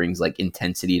characters. He brings like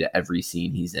intensity to every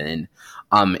scene he's in.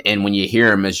 And when you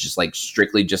hear him as just like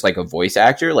strictly just like a voice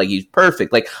actor, like he's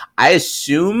perfect. Like I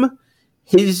assume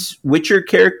his Witcher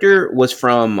character was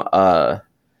from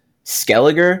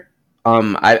Skelliger.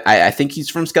 I think he's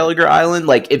from Skelliger Island.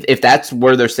 Like if that's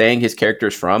where they're saying his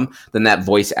character's from, then that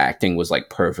voice acting was like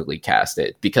perfectly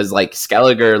casted, because like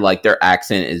Skelliger, like their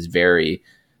accent is very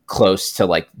close to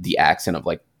like the accent of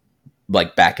like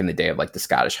back in the day of like the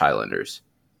Scottish Highlanders.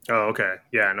 Oh, okay.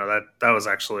 Yeah, no, that was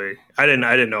actually I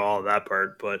didn't know all of that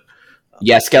part, but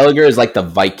yeah, Skelliger is like the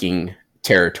Viking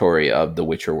territory of the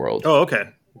Witcher world. Oh, okay.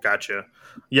 Gotcha.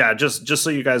 Yeah, just so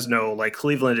you guys know, like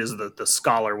Cleveland is the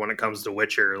scholar when it comes to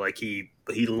Witcher. Like he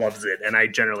loves it, and I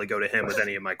generally go to him with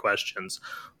any of my questions.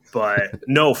 But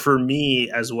no, for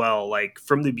me as well, like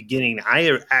from the beginning,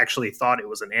 I actually thought it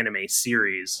was an anime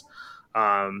series.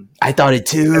 I thought it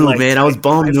too, like, man. I was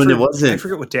bummed when it wasn't. I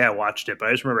forget what day I watched it, but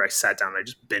I just remember I sat down and I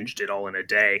just binged it all in a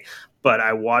day. But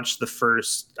I watched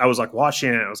I was like watching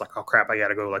it, and I was like, oh crap, I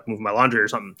gotta go like move my laundry or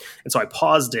something. And so I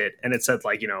paused it, and it said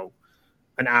like,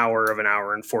 an hour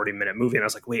and 40-minute movie, and I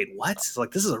was like, wait, what? It's like,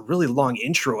 this is a really long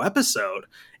intro episode.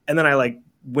 And then I like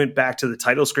went back to the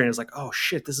title screen, and I was like, oh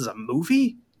shit, this is a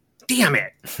movie? Damn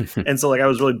it. And so like I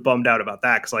was really bummed out about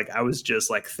that, because like I was just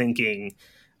like thinking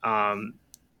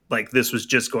like this was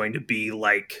just going to be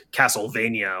like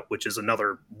Castlevania, which is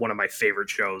another one of my favorite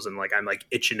shows, and like I'm like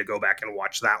itching to go back and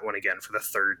watch that one again for the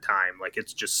third time. Like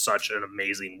it's just such an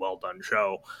amazing, well done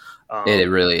show. It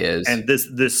really is. And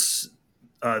this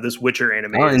Witcher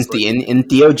anime. Oh, and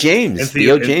Theo James.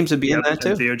 Theo James would be in that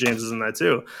too. Theo James is in that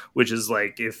too, which is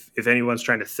like, if anyone's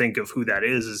trying to think of who that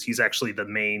is he's actually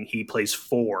he plays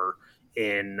 4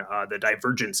 in the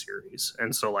Divergent series.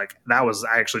 And so like I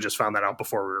actually just found that out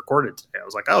before we recorded today. I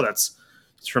was like, oh, it's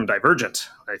from Divergent,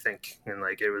 I think. And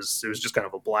like it was just kind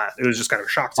of a blast. It was just kind of a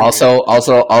shock to me.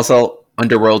 Also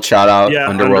Underworld shout out. Yeah,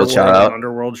 Underworld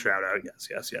shout out.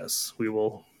 Yes. We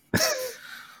will.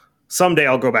 Someday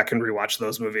I'll go back and rewatch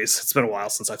those movies. It's been a while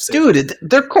since I've seen them. Dude,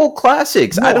 they're cult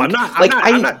classics. No,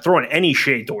 I'm not throwing any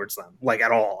shade towards them, like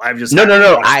at all. I've just no.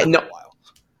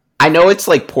 I know it's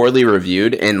like poorly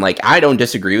reviewed, and like I don't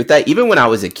disagree with that. Even when I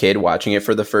was a kid watching it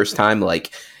for the first time,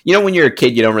 like when you're a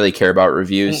kid, you don't really care about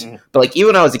reviews. Mm-mm. But like even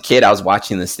when I was a kid, I was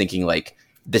watching this thinking like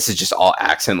this is just all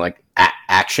action,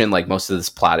 like most of this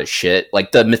plot is shit.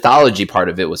 Like the mythology part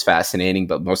of it was fascinating,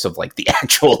 but most of like the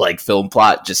actual like film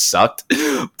plot just sucked.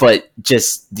 But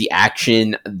just the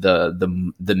action,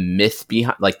 the myth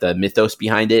behind, like the mythos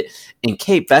behind it, and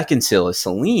Kate Beckinsale as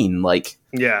Selene, like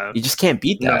you just can't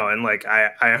beat that. No, and like I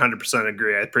 100%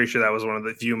 agree. I'm pretty sure that was one of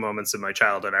the few moments in my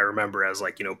childhood I remember as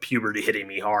like puberty hitting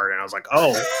me hard, and I was like,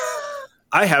 oh,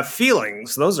 I have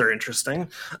feelings. Those are interesting.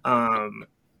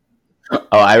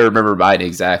 Oh, I remember mine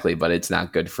exactly, but it's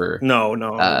not good for. No,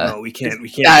 we can't.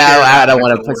 I don't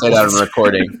want to put that on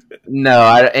recording. No,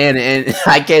 and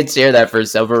I can't share that for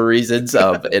several reasons,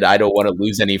 and I don't want to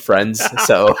lose any friends.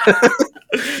 So,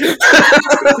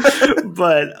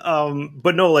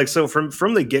 but no, like so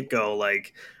from the get go,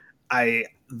 like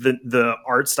the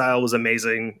art style was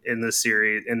amazing in this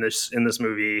series, in this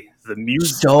movie. The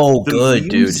music, so good,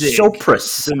 dude, so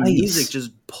precise. The music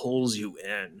just pulls you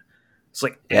in. It's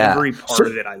like every part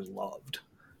of it I loved.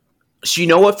 So you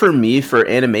know what, for me, for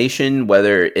animation,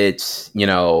 whether it's,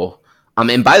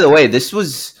 and by the way,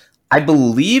 I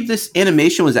believe this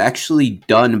animation was actually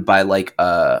done by like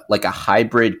a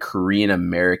hybrid Korean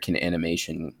American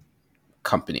animation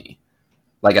company,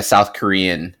 like a South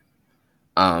Korean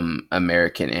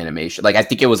American animation. Like I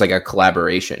think it was like a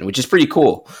collaboration, which is pretty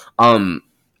cool.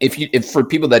 If for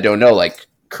people that don't know, like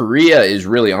Korea is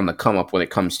really on the come up when it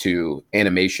comes to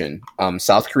animation.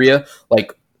 South Korea,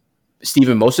 like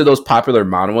Steven, most of those popular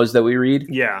manhwas that we read,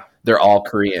 they're all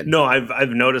Korean. No,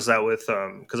 I've noticed that with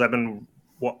because I've been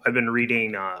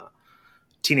reading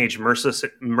Teenage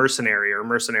Mercenary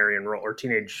or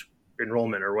Teenage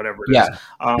Enrollment or whatever it is.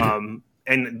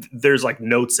 And there's like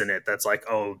notes in it that's like,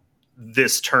 oh,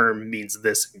 this term means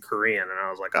this in Korean, and I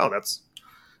was like, oh,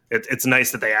 it's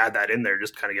nice that they add that in there,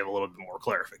 just kind of give a little bit more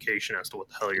clarification as to what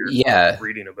the hell you're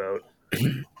reading about.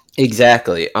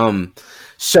 Exactly.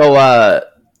 So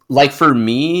like for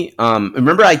me,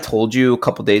 remember I told you a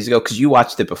couple days ago, because you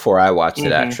watched it before I watched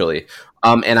it actually.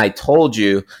 And I told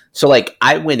you, so like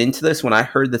I went into this when I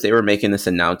heard that they were making this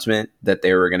announcement that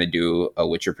they were going to do a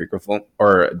Witcher prequel film,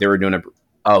 or they were doing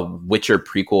a Witcher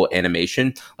prequel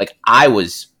animation. Like I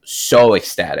was so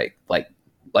ecstatic, like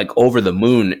over the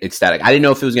moon ecstatic. I didn't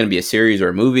know if it was going to be a series or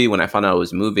a movie. When I found out it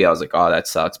was a movie, I was like, oh, that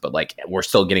sucks. But like, we're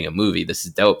still getting a movie. This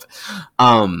is dope.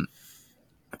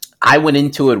 I went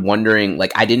into it wondering,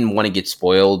 like, I didn't want to get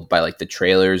spoiled by like the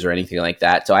trailers or anything like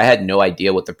that. So I had no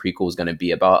idea what the prequel was going to be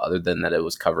about, other than that it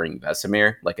was covering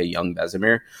Vesemir, like a young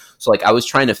Vesemir. So like I was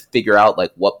trying to figure out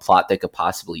like what plot they could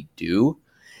possibly do.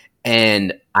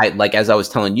 And I, like, as I was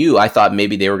telling you, I thought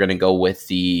maybe they were going to go with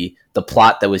the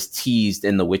plot that was teased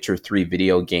in the Witcher 3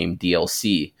 video game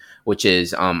DLC, which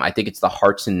is, I think it's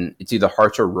it's either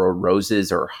Hearts or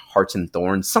Roses or Hearts and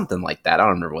Thorns, something like that. I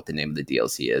don't remember what the name of the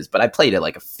DLC is, but I played it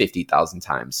like 50,000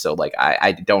 times. So like,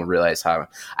 I don't realize how,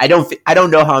 I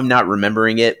don't know how I'm not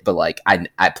remembering it, but like,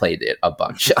 I played it a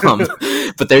bunch.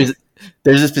 But there's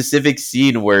a specific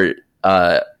scene where,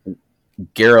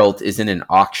 Geralt is in an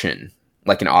auction,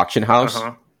 like an auction house.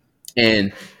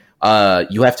 And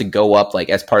you have to go up, like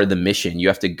as part of the mission, you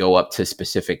have to go up to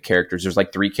specific characters. There's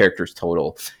like 3 characters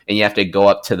total, and you have to go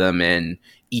up to them, and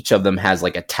each of them has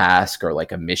like a task or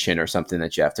like a mission or something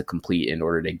that you have to complete in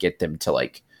order to get them to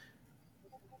like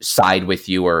side with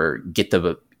you, or take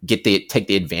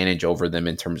the advantage over them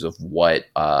in terms of what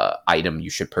item you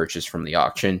should purchase from the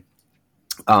auction.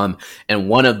 And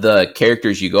one of the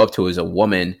characters you go up to is a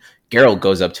woman. Geralt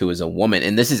goes up to as a woman,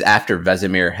 and this is after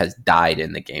Vesemir has died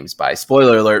in the games. By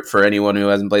spoiler alert for anyone who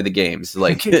hasn't played the games,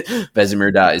 like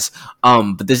Vesemir dies.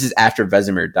 But this is after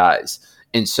Vesemir dies,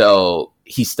 and so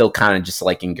he's still kind of just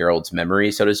like in Geralt's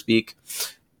memory, so to speak.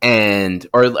 And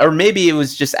or maybe it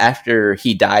was just after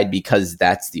he died, because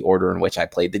that's the order in which I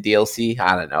played the DLC.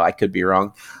 I don't know. I could be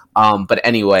wrong. But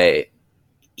anyway,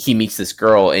 he meets this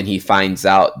girl, and he finds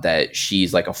out that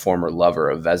she's like a former lover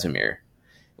of Vesemir,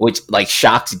 which like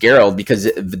shocks Geralt, because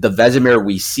the Vesemir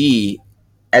we see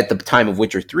at the time of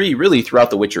Witcher 3, really throughout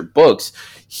the Witcher books,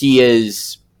 he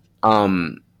is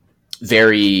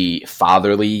very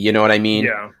fatherly, you know what I mean?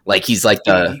 Yeah. Like he's like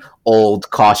the old,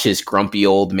 cautious, grumpy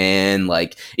old man,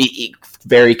 like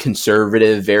very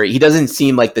conservative, he doesn't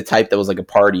seem like the type that was like a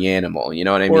party animal, you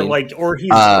know what I mean? Or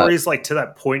he's like to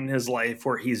that point in his life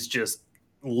where he's just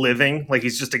living, like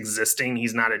he's just existing.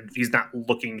 He's not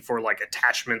looking for like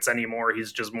attachments anymore.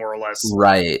 He's just more or less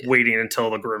waiting until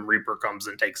the Grim Reaper comes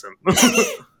and takes him.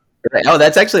 Right. Oh,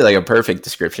 that's actually like a perfect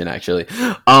description, actually.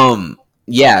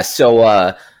 Yeah.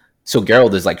 So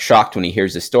Geralt is like shocked when he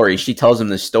hears the story. She tells him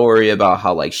the story about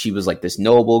how like she was like this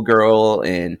noble girl,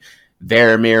 and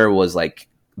Vesemir was like,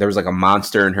 there was like a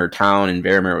monster in her town, and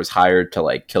Vesemir was hired to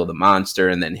like kill the monster,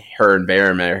 and then her and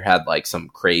Vesemir had like some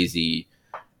crazy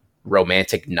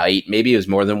romantic night. Maybe it was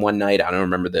more than one night. I don't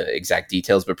remember the exact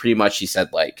details, but pretty much she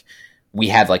said like we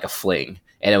had like a fling,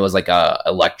 and it was like a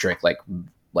electric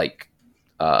like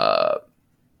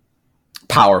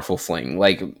powerful fling.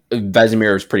 Like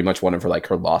Vesemir was pretty much one of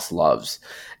her lost loves.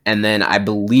 And then I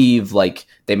believe like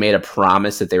they made a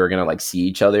promise that they were gonna like see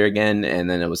each other again, and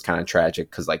then it was kind of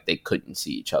tragic because like they couldn't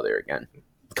see each other again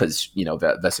because, you know,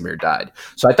 Vesemir died.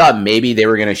 So I thought maybe they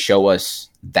were gonna show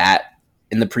us that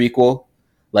in the prequel.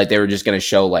 Like they were just going to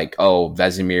show like, oh,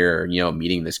 Vesemir, you know,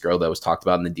 meeting this girl that was talked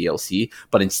about in the DLC.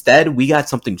 But instead we got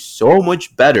something so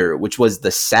much better, which was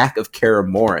the sack of Kaer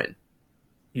Morhen.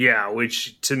 Yeah,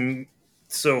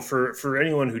 so for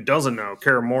anyone who doesn't know,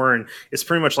 Kaer Morhen is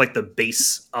pretty much like the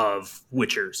base of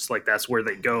Witchers. Like that's where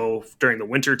they go during the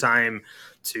winter time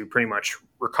to pretty much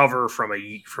recover from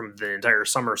the entire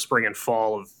summer, spring, and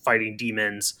fall of fighting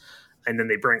demons. And then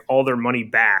they bring all their money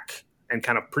back and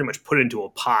kind of pretty much put it into a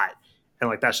pot. And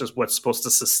like that's just what's supposed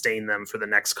to sustain them for the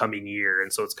next coming year.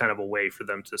 And so it's kind of a way for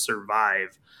them to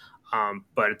survive.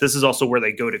 But this is also where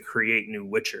they go to create new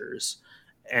Witchers.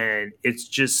 And it's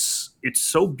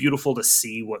so beautiful to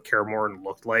see what Kaer Morhen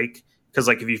looked like. Because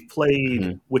like if you've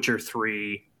played Witcher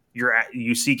 3,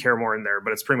 you see Kaer Morhen there,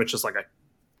 but it's pretty much just like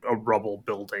a rubble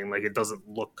building. Like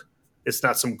it's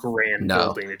not some grand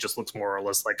building. It just looks more or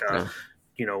less like an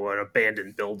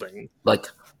abandoned building. Like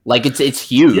it's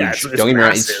huge. Yeah, it's Don't get me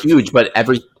wrong, it's huge, but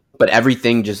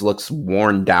everything just looks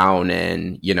worn down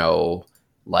and, you know,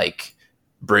 like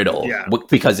brittle. Yeah.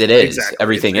 Because it is. Exactly.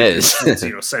 Everything is.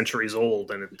 It's centuries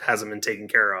old, and it hasn't been taken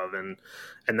care of, and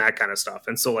that kind of stuff.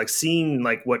 And so like seeing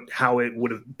like how it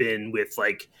would have been with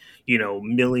like, you know,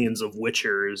 millions of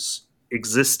Witchers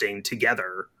existing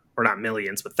together, or not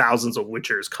millions, but thousands of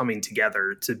Witchers coming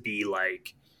together to be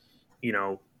like,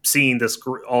 seeing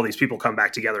all these people come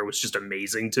back together was just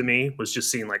amazing to me. Was just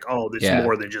seeing like, oh, there's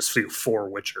more than just 4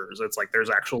 Witchers. It's like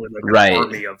there's actually like an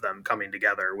army of them coming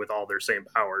together with all their same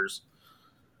powers.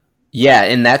 Yeah,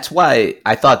 and that's why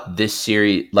I thought this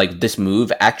series, like this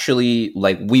move, actually,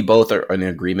 like we both are in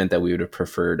agreement that we would have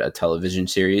preferred a television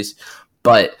series,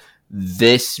 but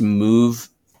this move,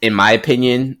 in my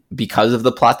opinion, because of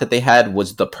the plot that they had,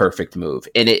 was the perfect move,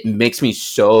 and it makes me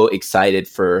so excited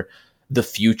for the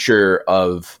future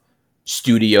of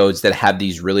studios that have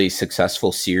these really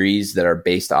successful series that are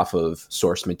based off of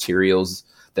source materials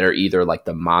that are either like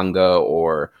the manga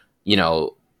or,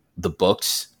 the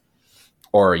books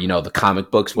or, the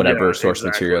comic books, whatever source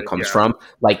material comes from.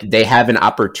 Like they have an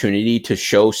opportunity to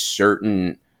show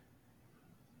certain,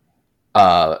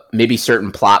 maybe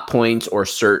certain plot points or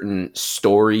certain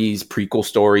stories, prequel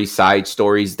stories, side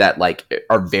stories that like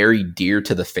are very dear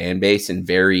to the fan base and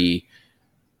very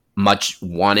much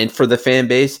wanted for the fan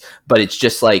base, but it's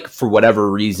just like for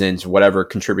whatever reasons, whatever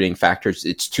contributing factors,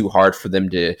 it's too hard for them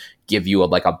to give you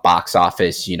a box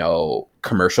office,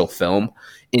 commercial film.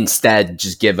 Instead,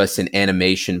 just give us an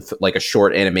animation, like a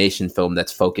short animation film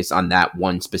that's focused on that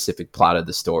one specific plot of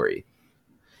the story.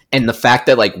 And the fact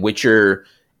that like Witcher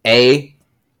the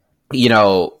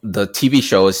TV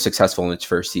show is successful in its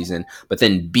first season, but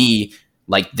then B,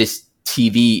 like this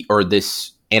TV or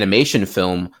this animation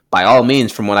film, by all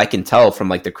means, from what I can tell from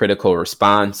like the critical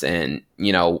response, and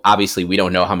obviously we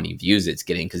don't know how many views it's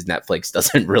getting because Netflix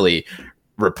doesn't really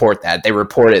report that. They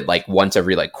report it like once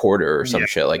every like quarter or some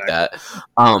shit like that.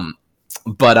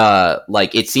 But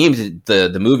like it seems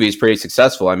the movie is pretty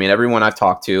successful. I mean, everyone I've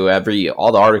talked to,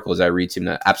 all the articles I read seem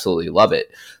to absolutely love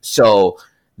it. So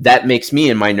that makes me,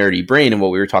 in my nerdy brain, and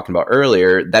what we were talking about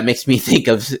earlier, that makes me think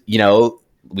of,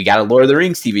 we got a Lord of the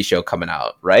Rings TV show coming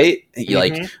out, right? Mm-hmm.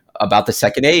 Like about the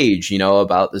Second Age,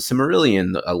 about the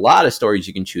Silmarillion, a lot of stories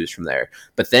you can choose from there.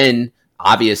 But then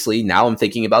obviously now I'm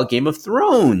thinking about Game of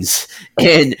Thrones,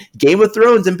 and Game of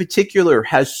Thrones in particular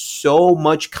has so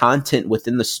much content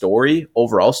within the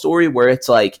overall story, where it's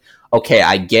like, okay,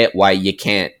 I get why you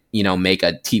can't, make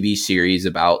a TV series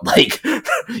about like,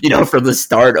 from the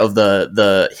start of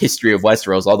the history of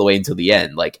Westeros all the way until the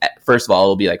end. Like, first of all,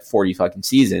 it'll be like 40 fucking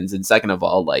seasons. And second of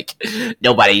all, like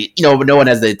nobody, no one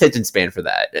has the attention span for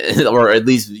that. Or at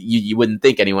least you wouldn't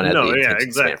think anyone has the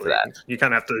attention span for that. You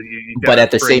kind of have to, but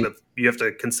at the same, you have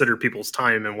to consider people's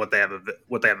time and what they have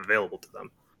available to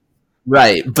them.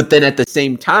 Right. But then at the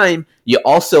same time, you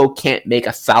also can't make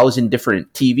 1,000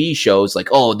 different TV shows like,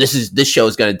 oh, this show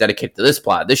is going to dedicate to this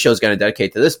plot. This show is going to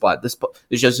dedicate to this plot. This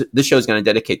show is going to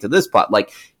dedicate to this plot.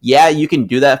 Like, yeah, you can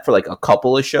do that for like a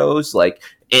couple of shows. Like,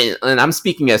 and I'm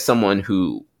speaking as someone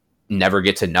who never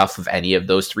gets enough of any of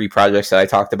those 3 projects that I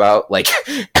talked about. Like,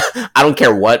 I don't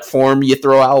care what form you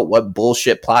throw out, what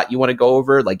bullshit plot you want to go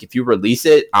over. Like, if you release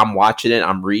it, I'm watching it,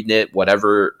 I'm reading it,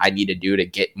 whatever I need to do to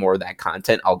get more of that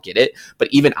content, I'll get it. But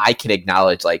even I can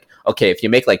acknowledge, like, okay, if you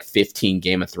make like 15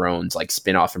 Game of Thrones, like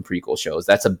spin-off and prequel shows,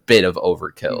 that's a bit of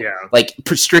overkill. Yeah. Like,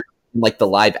 strictly like the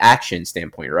live action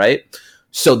standpoint, right?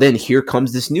 So then here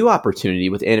comes this new opportunity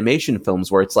with animation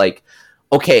films where it's like,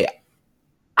 okay,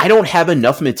 I don't have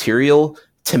enough material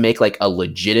to make like a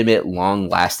legitimate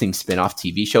long-lasting spin-off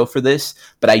TV show for this,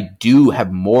 but I do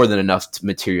have more than enough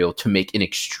material to make an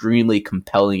extremely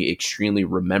compelling, extremely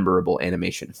rememberable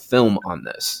animation film on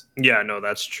this. Yeah, no,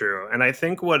 that's true. And I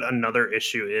think what another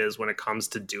issue is when it comes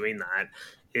to doing that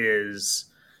is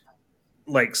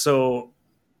like, so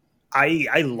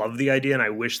I love the idea and I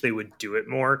wish they would do it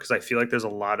more, because I feel like there's a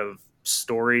lot of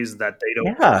stories that they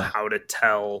don't know how to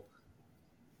tell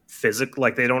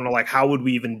like they don't know, like, how would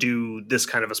we even do this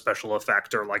kind of a special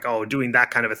effect, or like, oh, doing that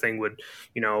kind of a thing would,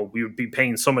 we would be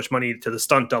paying so much money to the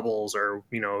stunt doubles, or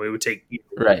it would take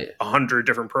 100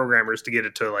 different programmers to get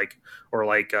it to like, or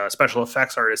like special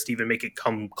effects artists to even make it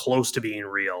come close to being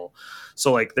real.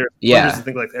 So like there's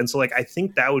things like, and so like I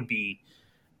think that would be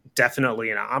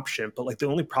definitely an option, but like the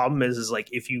only problem is like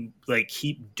if you like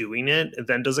keep doing it,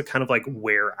 then does it kind of like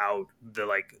wear out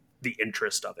the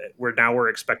interest of it, where now we're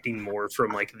expecting more from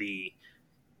like the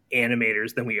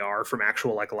animators than we are from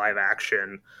actual like live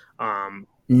action. I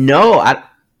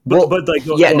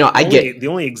get the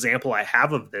only example I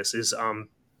have of this is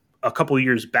a couple of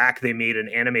years back they made an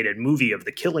animated movie of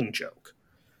The Killing Joke,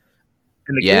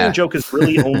 and The Killing Joke is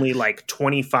really only like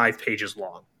 25 pages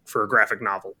long for a graphic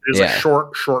novel. It is a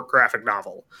short graphic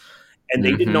novel, and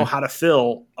they didn't know how to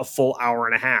fill a full hour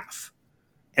and a half.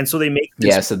 And so they make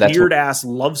this weird-ass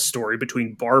love story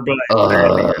between Barba and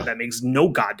Boromir that makes no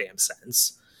goddamn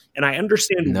sense. And I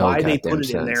understand why they put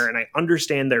it in there, and I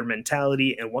understand their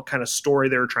mentality and what kind of story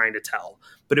they're trying to tell.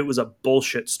 But it was a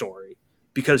bullshit story.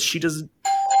 because she doesn't,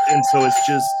 and so it's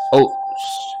just. Oh,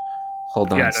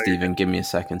 hold on, Yeah, no, Steven. Give me a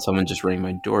second. Someone just rang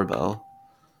my doorbell.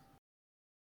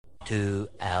 2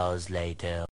 hours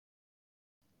later.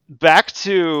 Back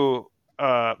to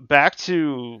The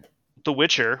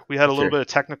Witcher. We had a little bit of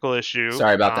technical issue.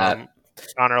 Sorry about that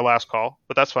on our last call,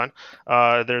 but that's fine.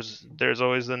 There's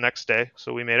always the next day,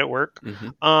 so we made it work.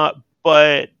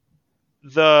 But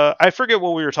I forget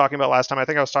what we were talking about last time. I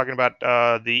think I was talking about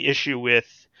the issue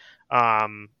with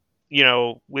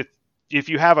with if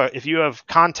you have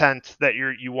content that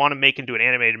you want to make into an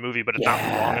animated movie, but it's not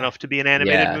long enough to be an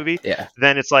animated movie,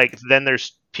 then it's like then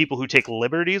there's people who take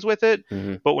liberties with it.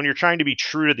 But when you're trying to be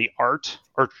true to the art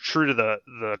or true to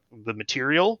the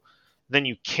material, then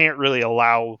you can't really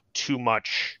allow too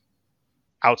much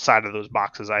outside of those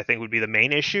boxes. I think would be the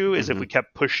main issue is if we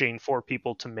kept pushing for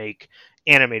people to make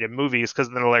animated movies, because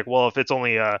then they're like, well, if it's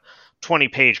only a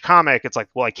 20-page comic, it's like,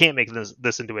 well, I can't make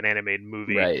this into an animated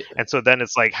movie. Right. And so then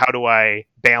it's like, how do I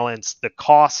balance the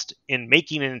cost in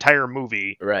making an entire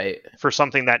movie for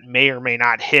something that may or may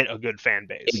not hit a good fan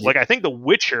base? Like, I think The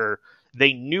Witcher,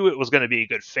 they knew it was going to be a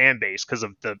good fan base because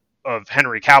of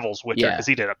Henry Cavill's Witcher, because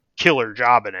he did a killer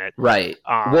job in it. Right.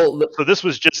 So this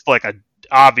was just like a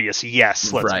obvious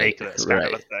let's make this kind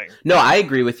of a thing. No, I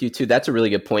agree with you too. That's a really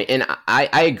good point, and I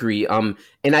agree. And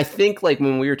I think like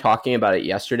when we were talking about it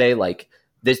yesterday, like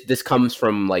this comes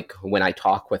from like when I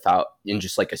talk without and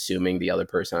just like assuming the other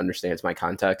person understands my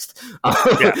context.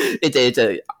 It's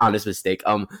a honest mistake.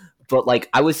 But like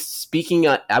I was speaking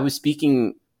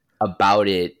about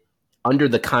it under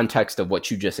the context of what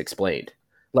you just explained.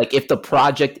 Like if the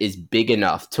project is big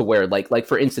enough to where like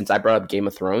for instance, I brought up Game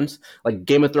of Thrones. Like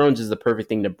Game of Thrones is the perfect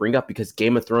thing to bring up because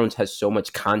Game of Thrones has so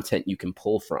much content you can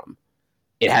pull from.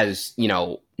 It has,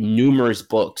 numerous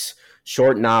books,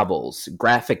 short novels,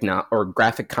 graphic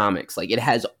comics. Like it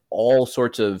has all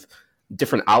sorts of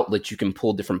different outlets you can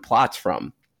pull different plots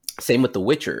from. Same with The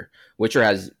Witcher. Witcher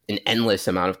has an endless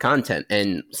amount of content,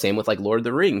 and same with like Lord of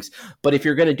the Rings. But if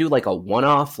you're going to do like a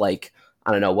one-off, like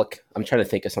I don't know what I'm trying to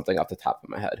think of something off the top of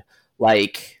my head.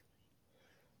 Like,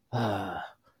 I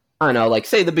don't know, like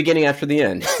say the beginning after the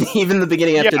end, even the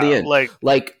beginning after the end.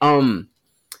 Like,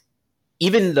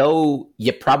 even though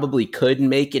you probably could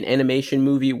make an animation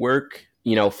movie work,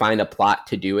 find a plot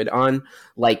to do it on,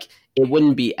 like it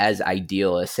wouldn't be as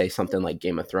ideal as say something like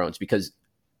Game of Thrones because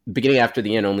beginning after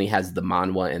the end only has the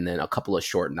manhwa and then a couple of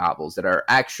short novels that are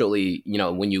actually,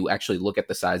 when you actually look at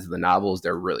the size of the novels,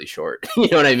 they're really short. You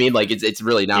know what I mean? Like it's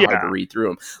really not hard to read through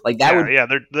them. Like that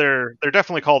they're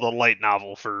definitely called a light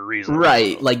novel for a reason.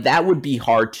 Right. So. Like that would be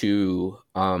hard to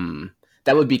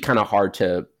that would be kind of hard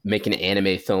to make an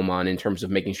anime film on in terms of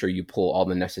making sure you pull all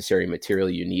the necessary material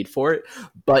you need for it.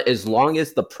 But as long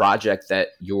as the project that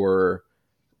you're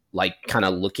like kind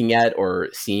of looking at or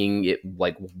seeing it,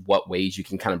 like what ways you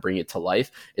can kind of bring it to life,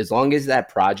 as long as that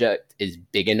project is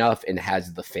big enough and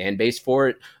has the fan base for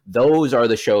it, those are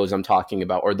the shows I'm talking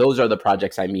about, or those are the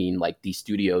projects I mean, like these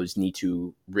studios need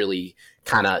to really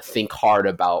kind of think hard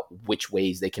about which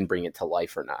ways they can bring it to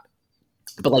life or not.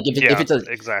 But like if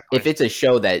it's a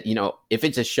show that, if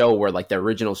it's a show where like the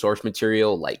original source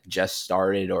material like just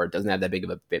started or it doesn't have that big of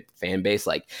a fan base,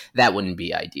 like that wouldn't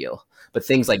be ideal. But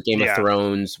things like Game of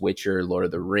Thrones, Witcher, Lord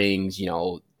of the Rings,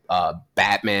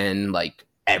 Batman, like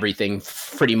everything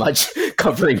pretty much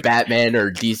covering Batman or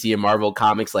DC and Marvel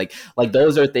comics, like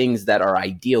those are things that are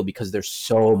ideal because there's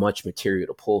so much material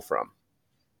to pull from.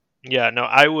 Yeah, no,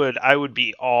 I would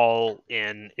be all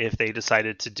in if they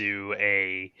decided to do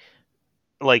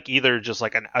either just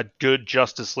like a good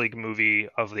Justice League movie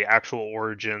of the actual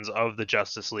origins of the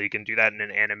Justice League and do that in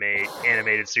an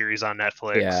animated series on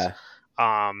Netflix. Yeah.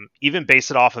 Even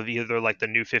base it off of either like the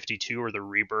New 52 or the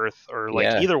Rebirth or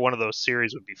like either one of those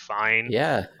series would be fine.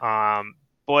 Yeah.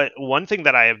 But one thing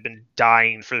that I have been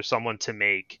dying for someone to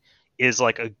make is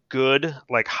like a good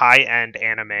like high-end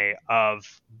anime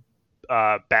of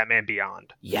Batman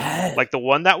Beyond. Yeah. Like the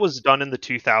one that was done in the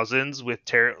 2000s with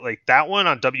like that one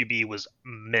on WB was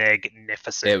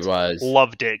magnificent. It was.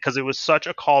 Loved it because it was such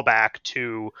a callback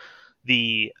to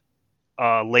the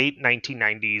late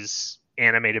 1990s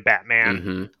animated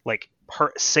Batman, like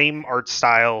same art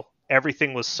style,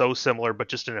 everything was so similar but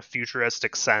just in a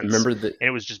futuristic sense. And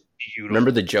it was just beautiful. Remember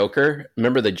the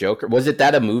Joker? Was it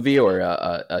that a movie or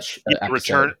a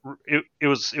Return? It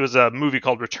was a movie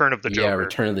called Return of the Joker. Yeah,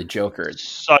 Return of the Joker.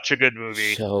 Such a good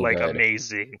movie, so like good.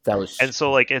 Amazing. That was, and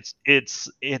so like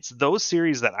it's those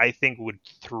series that I think would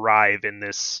thrive in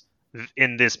this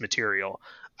material.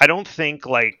 I don't think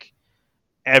like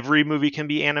every movie can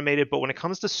be animated, but when it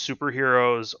comes to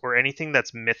superheroes or anything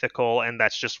that's mythical and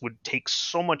that's just would take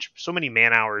so many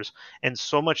man hours and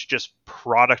so much just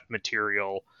product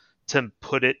material to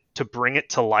bring it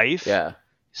to life. Yeah.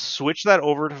 Switch that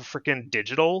over to freaking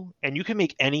digital and you can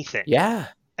make anything. Yeah.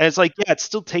 And it's like, yeah, it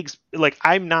still takes, like,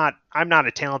 I'm not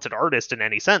a talented artist in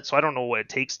any sense, so I don't know what it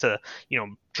takes to,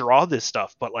 draw this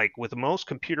stuff. But like with most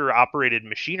computer operated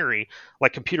machinery,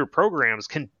 like computer programs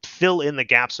can fill in the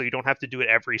gaps so you don't have to do it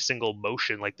every single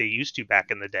motion like they used to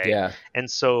back in the day. Yeah. And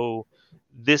so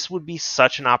this would be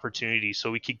such an opportunity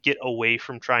so we could get away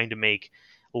from trying to make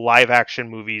live action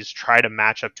movies try to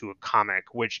match up to a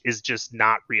comic, which is just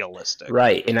not realistic.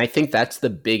 Right. And I think that's the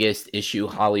biggest issue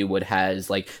Hollywood has.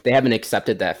 Like, they haven't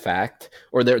accepted that fact,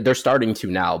 or they're starting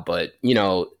to now, but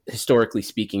historically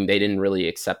speaking, they didn't really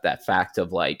accept that fact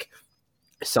of like,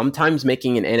 sometimes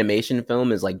making an animation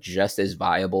film is like just as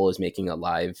viable as making a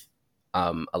live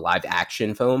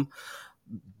action film.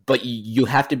 But you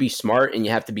have to be smart and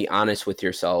you have to be honest with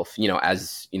yourself,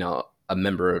 as a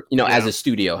member, as a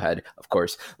studio head, of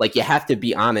course, like you have to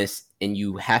be honest and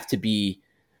you have to be,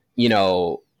 you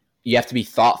have to be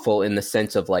thoughtful in the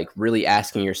sense of like really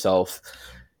asking yourself,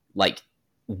 like,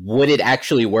 would it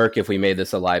actually work if we made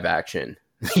this a live action?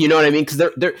 You know what I mean?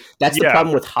 Because that's the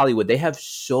problem with Hollywood. They have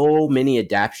so many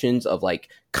adaptions of like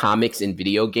comics and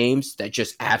video games that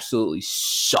just absolutely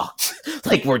sucked.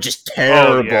 Like, were just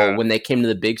terrible when they came to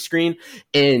the big screen.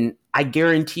 And I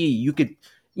guarantee you could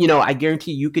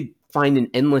find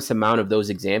an endless amount of those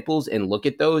examples and look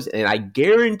at those. And I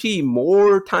guarantee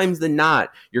more times than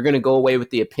not, you're going to go away with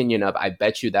the opinion of, I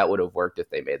bet you that would have worked if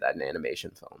they made that an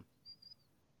animation film.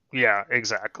 Yeah,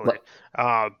 exactly.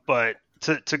 But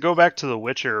to go back to The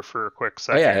Witcher for a quick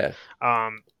second,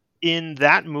 in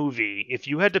that movie, if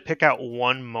you had to pick out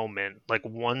one moment, like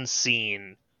one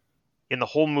scene in the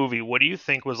whole movie, what do you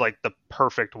think was like the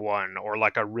perfect one, or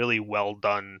like a really well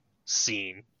done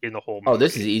scene in the whole movie? Oh,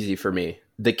 this is easy for me.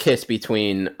 The kiss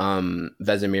between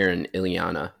Vesemir and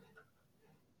Illyana.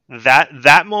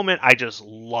 That moment I just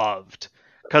loved,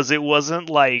 because it wasn't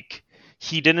like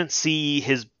he didn't see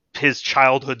his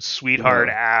childhood sweetheart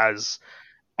as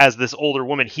this older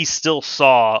woman. He still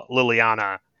saw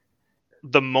Liliana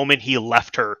the moment he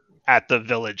left her at the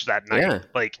village that night. Yeah.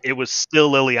 Like, it was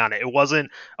still Liliana. It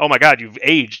wasn't, oh my god, you've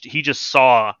aged. He just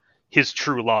saw his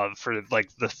true love for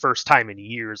like the first time in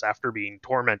years after being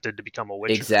tormented to become a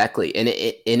witcher. Exactly. And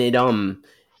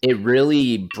it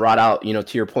really brought out,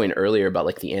 to your point earlier about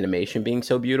like the animation being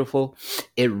so beautiful,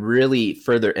 it really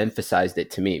further emphasized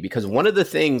it to me, because one of the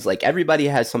things, like, everybody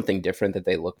has something different that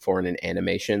they look for in an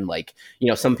animation. Like,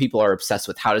 some people are obsessed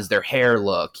with how does their hair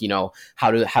look,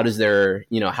 how does their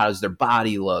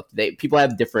body look. People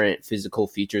have different physical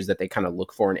features that they kind of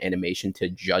look for in animation to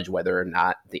judge whether or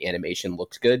not the animation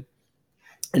looks good.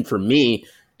 And for me,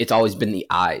 it's always been the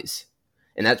eyes.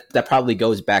 And that probably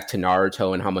goes back to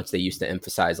Naruto and how much they used to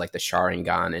emphasize like the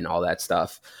Sharingan and all that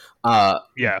stuff.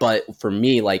 But for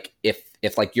me, like, if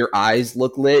like your eyes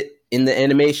look lit in the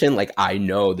animation, like, I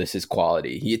know this is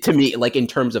quality to me, like, in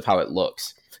terms of how it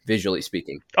looks, visually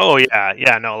speaking. Oh yeah.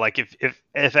 Yeah. No, like if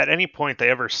at any point they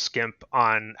ever skimp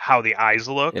on how the eyes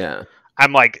look,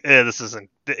 I'm like, this isn't,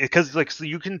 because like, so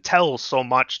you can tell so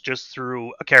much just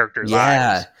through a character's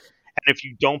eyes. And if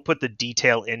you don't put the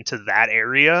detail into that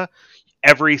area,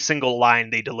 every single line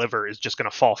they deliver is just going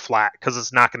to fall flat, because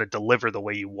it's not going to deliver the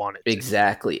way you want it to.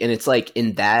 Exactly. And it's like,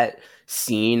 in that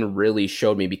scene really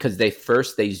showed me, because they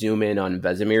zoom in on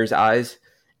Vesemir's eyes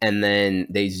and then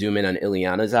they zoom in on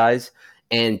Illyana's eyes.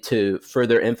 And to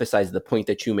further emphasize the point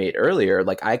that you made earlier,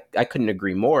 like, I couldn't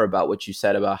agree more about what you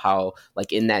said about how,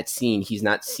 like, in that scene, he's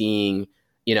not seeing,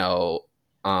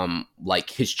 like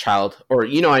his child, or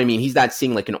what I mean, he's not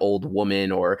seeing like an old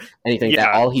woman or anything like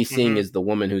that. All he's seeing is the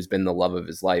woman who's been the love of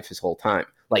his life his whole time,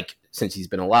 like, since he's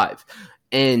been alive.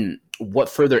 And what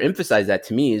further emphasized that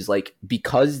to me is, like,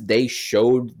 because they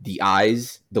showed the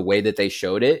eyes the way that they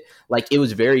showed it, like, it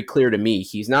was very clear to me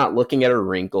he's not looking at her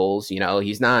wrinkles,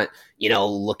 he's not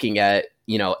looking at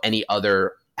any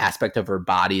other aspect of her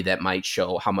body that might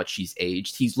show how much she's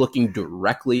aged. He's looking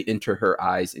directly into her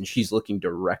eyes, and she's looking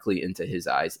directly into his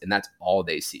eyes, and that's all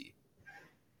they see.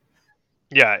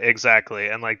 Yeah, exactly.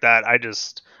 And like that, I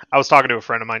was talking to a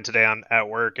friend of mine today at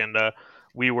work, and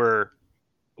we were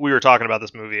talking about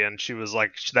this movie, and she was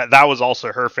like, that was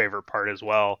also her favorite part as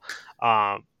well.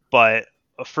 But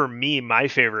for me, my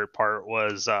favorite part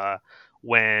was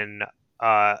when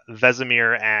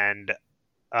Vesemir and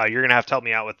you're gonna have to help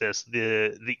me out with this.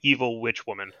 The evil witch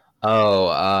woman.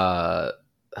 Fuck.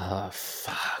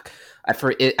 I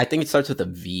think it starts with a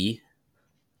V.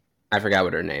 I forgot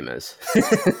what her name is.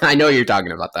 I know you're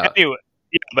talking about that.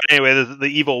 Yeah, but anyway, the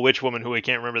evil witch woman who I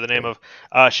can't remember the name of,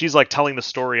 she's like telling the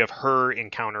story of her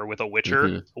encounter with a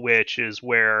witcher, which is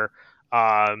where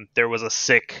there was a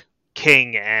sick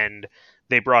king and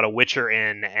they brought a witcher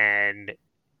in and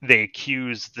they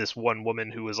accused this one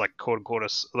woman who was like quote unquote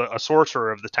a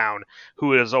sorcerer of the town, who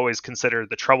was always considered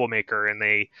the troublemaker, and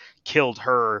they killed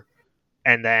her.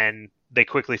 And then they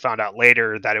quickly found out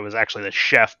later that it was actually the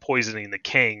chef poisoning the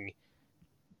king,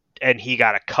 and he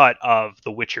got a cut of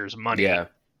the witcher's money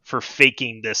for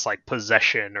faking this like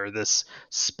possession or this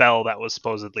spell that was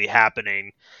supposedly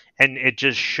happening. And it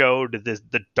just showed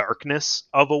the darkness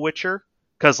of a witcher,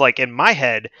 because like in my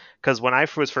head, because when I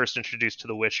was first introduced to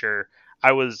the Witcher,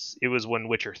 it was when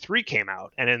Witcher 3 came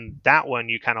out, and in that one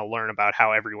you kind of learn about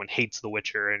how everyone hates the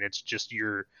Witcher, and it's just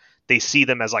they see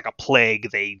them as like a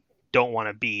plague. They don't want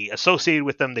to be associated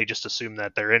with them. They just assume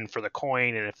that they're in for the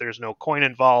coin, and if there's no coin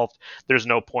involved, there's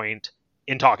no point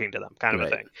in talking to them, kind of a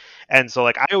thing. And so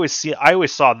like I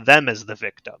always saw them as the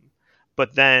victim.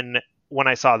 But then when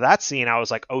I saw that scene, I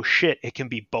was like, oh shit, it can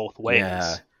be both ways.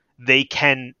 Yeah. They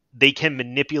can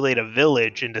manipulate a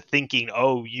village into thinking,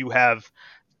 oh, you have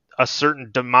a certain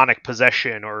demonic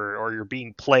possession, or you're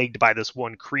being plagued by this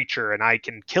one creature, and I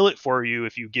can kill it for you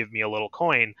if you give me a little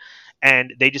coin.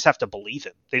 And they just have to believe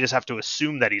him. They just have to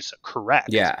assume that he's correct.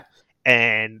 Yeah.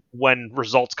 And when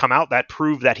results come out that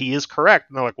prove that he is correct,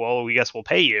 and they're like, well, we guess we'll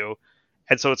pay you.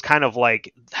 And so it's kind of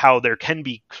like how there can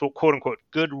be quote unquote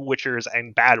good witchers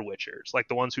and bad witchers, like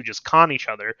the ones who just con each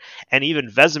other. And even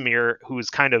Vesemir, who's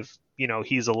kind of,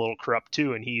 he's a little corrupt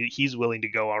too, and he's willing to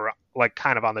go around, like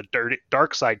kind of on the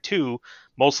dark side too,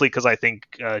 mostly because I think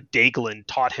Daglin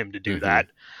taught him to do that.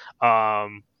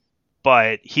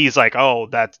 But he's like, oh,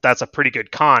 that's a pretty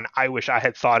good con. I wish I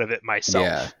had thought of it myself.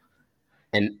 Yeah.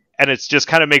 And it's just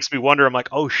kind of makes me wonder. I'm like,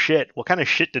 oh shit, what kind of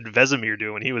shit did Vesemir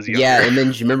do when he was younger? Yeah, and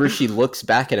then remember she looks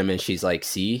back at him and she's like,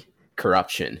 see,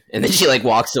 corruption. And then she like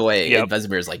walks away. Yep. And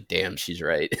Vesemir's like, damn, she's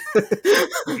right.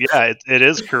 Yeah, it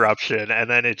is corruption. And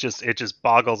then it just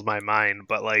boggles my mind.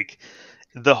 But like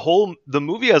the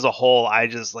movie as a whole, I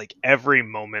just like every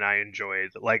moment I enjoyed.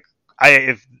 Like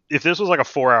if this was like a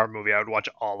 4-hour movie, I would watch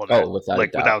all of it. Oh,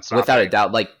 without a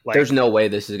doubt. Like there's no way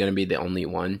this is going to be the only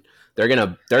one. They're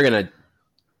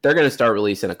gonna start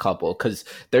releasing a couple, because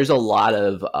there's a lot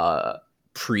of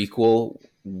prequel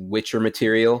Witcher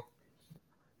material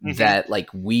that like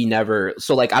we never.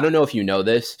 So like I don't know if you know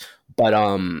this, but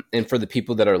and for the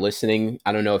people that are listening,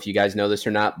 I don't know if you guys know this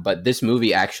or not, but this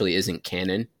movie actually isn't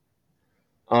canon.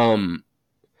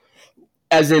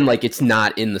 As in like it's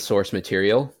not in the source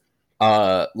material.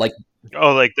 Like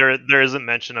there isn't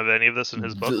mention of any of this in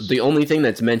his books. The only thing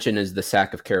that's mentioned is the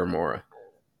sack of Kaer Morhen.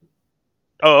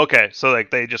 Oh, okay. So like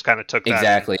they just kind of took that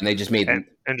exactly, and they just made and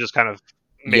just kind of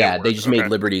they just made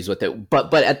liberties with it.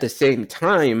 But at the same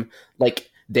time,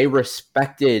 like they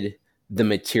respected the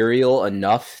material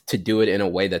enough to do it in a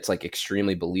way that's like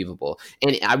extremely believable.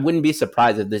 And I wouldn't be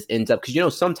surprised if this ends up,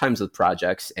 because sometimes with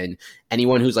projects, and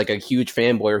anyone who's like a huge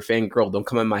fanboy or fangirl, don't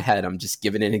come in my head. I'm just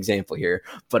giving an example here.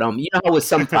 But how with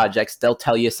some projects they'll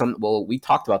tell you well, we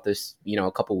talked about this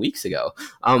a couple weeks ago.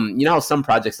 How some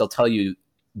projects they'll tell you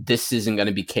this isn't going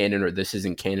to be canon, or this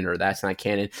isn't canon, or that's not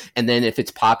canon. And then if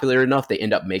it's popular enough, they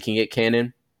end up making it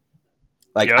canon.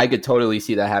 Like, yep. I could totally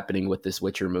see that happening with this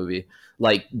Witcher movie.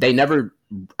 Like,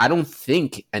 I don't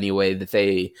think anyway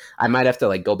that I might have to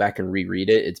like go back and reread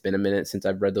it. It's been a minute since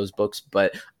I've read those books,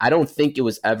 but I don't think it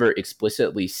was ever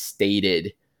explicitly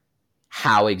stated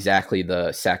how exactly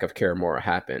the sack of Kaer Morhen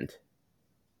happened.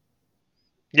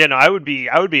 Yeah, no, I would be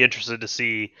interested to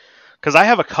see, because I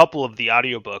have a couple of the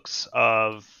audiobooks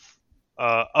of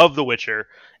The Witcher,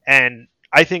 and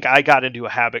I think I got into a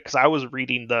habit because I was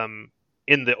reading them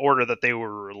in the order that they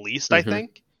were released, I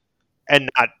think, and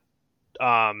not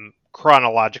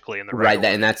chronologically in the right order.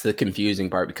 And that's the confusing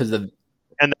part, because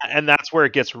and that's where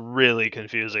it gets really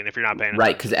confusing if you're not paying attention.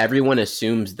 Right, because everyone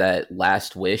assumes that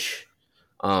Last Wish,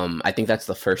 I think that's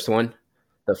the first one.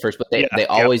 The first book, they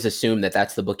always assume that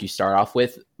that's the book you start off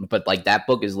with, but like that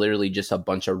book is literally just a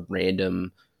bunch of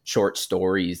random short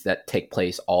stories that take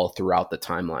place all throughout the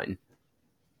timeline.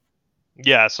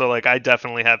 Yeah, so like I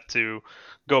definitely have to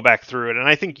go back through it, and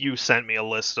I think you sent me a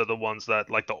list of the ones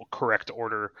that like the correct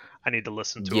order I need to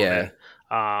listen to.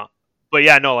 Yeah. But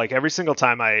yeah, no, like every single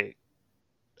time I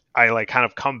like kind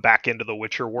of come back into the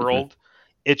Witcher world,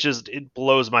 it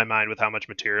blows my mind with how much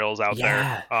material is out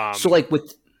there. So like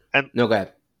no, go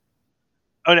ahead.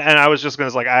 And I was just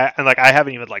gonna I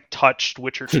haven't even like touched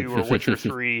Witcher 2 or Witcher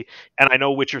 3, and I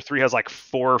know Witcher 3 has like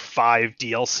 4 or 5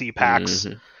 DLC packs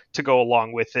to go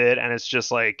along with it, and it's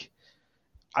just like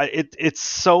it's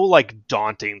so like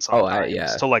daunting sometimes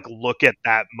yeah. to like look at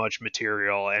that much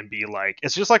material and be like,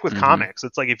 it's just like with comics.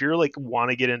 It's like if you're like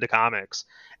want to get into comics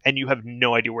and you have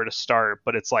no idea where to start,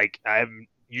 but it's like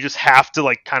you just have to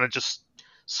like kind of just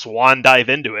swan dive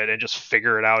into it and just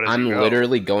figure it out as I'm you go.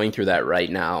 literally going through that right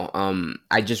now.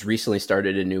 I just recently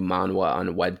started a new manhwa on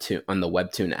the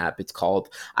Webtoon app. It's called,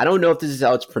 I don't know if this is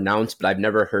how it's pronounced, but I've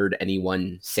never heard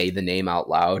anyone say the name out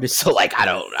loud. So like I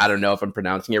don't know if I'm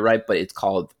pronouncing it right, but it's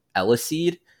called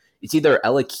Elacid. It's either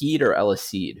Elacid or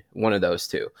Elacid, one of those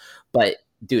two. But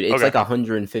dude, it's like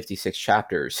 156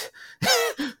 chapters.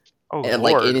 Oh,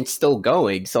 and it's still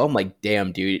going, so I'm like,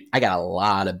 damn, dude, I got a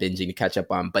lot of binging to catch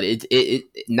up on. But it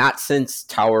not since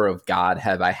Tower of God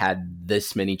have I had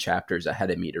this many chapters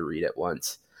ahead of me to read at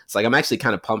once. It's like I'm actually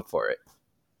kind of pumped for it.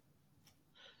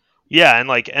 Yeah,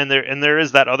 and there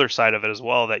is that other side of it as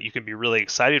well, that you can be really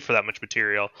excited for that much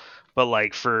material, but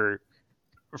like for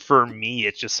me,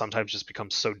 it just sometimes just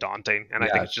becomes so daunting, and I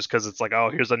think it's just because it's like, oh,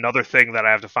 here's another thing that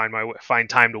I have to find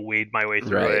time to wade my way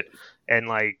through it. And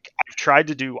like I've tried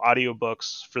to do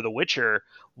audiobooks for The Witcher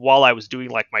while I was doing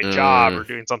like my job or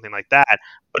doing something like that,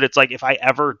 but it's like if I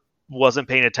ever wasn't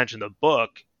paying attention to the book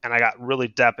and I got really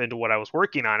deep into what I was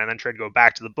working on and then tried to go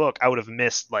back to the book, I would have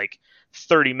missed like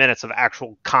 30 minutes of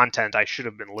actual content I should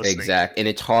have been listening. Exactly. And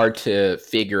it's hard to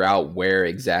figure out where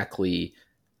exactly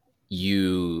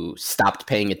you stopped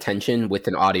paying attention with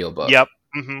an audiobook. Yep.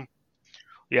 Mm-hmm.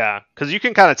 Yeah, because you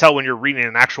can kind of tell when you're reading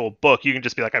an actual book. You can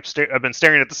just be like, I've been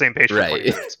staring at the same page for 20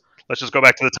 minutes. Let's just go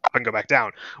back to the top and go back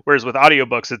down. Whereas with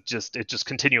audiobooks, it's just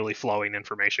continually flowing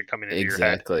information coming into your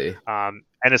head.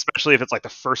 And especially if it's like the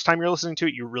first time you're listening to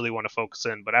it, you really want to focus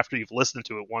in. But after you've listened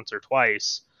to it once or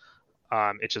twice,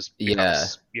 it just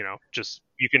becomes, just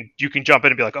you can jump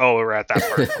in and be like, oh, we're at that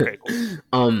part. Okay,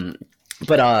 cool.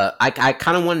 But I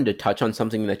kind of wanted to touch on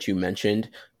something that you mentioned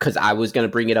because I was going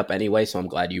to bring it up anyway, so I'm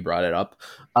glad you brought it up.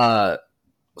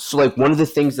 So like one of the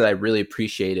things that I really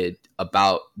appreciated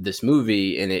about this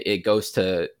movie, and it goes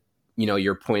to,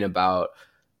 your point about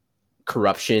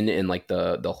corruption and like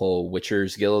the whole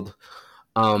Witchers Guild.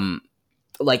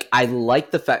 Like I like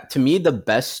the fact, to me, the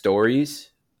best stories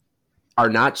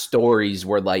are not stories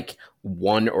where like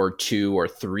one or two or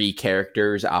three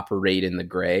characters operate in the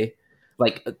gray.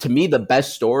 Like, to me, the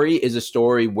best story is a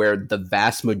story where the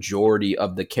vast majority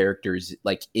of the characters,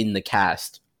 like, in the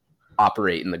cast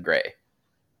operate in the gray.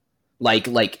 Like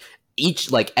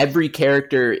every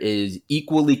character is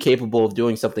equally capable of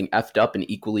doing something effed up and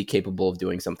equally capable of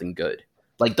doing something good.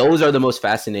 Like, those are the most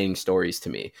fascinating stories to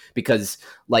me. Because,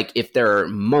 like, if they're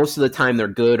most of the time they're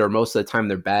good or most of the time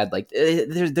they're bad, like,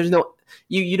 there's no...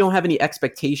 You don't have any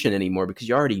expectation anymore because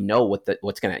you already know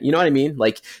what's gonna, you know what I mean?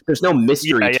 Like there's no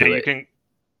mystery to it.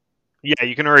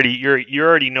 You can already you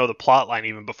already know the plot line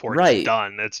even before it's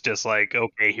done. It's just like,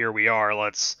 okay, here we are.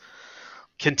 Let's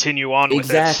continue on with it.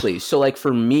 Exactly. So like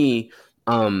for me,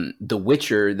 The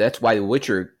Witcher, that's why The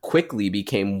Witcher quickly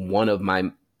became one of my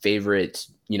favorite,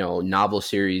 novel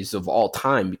series of all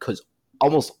time, because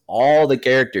almost all the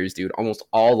characters, dude, almost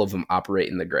all of them operate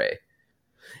in the gray.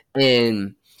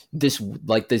 And this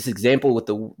example with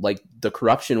the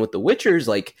corruption with the Witchers,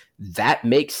 like that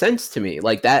makes sense to me.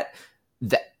 Like that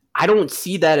I don't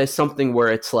see that as something where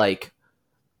it's like,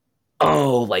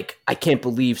 oh, like I can't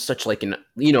believe such like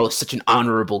such an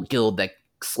honorable guild that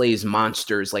slays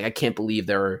monsters. Like I can't believe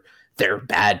they're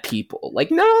bad people. Like,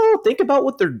 no, think about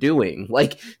what they're doing.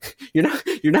 Like you're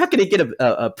not going to get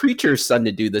a preacher's son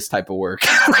to do this type of work.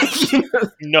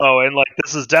 No, and like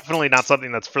this is definitely not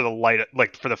something that's for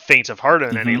the faint of heart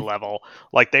on any level.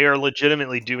 Like they are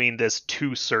legitimately doing this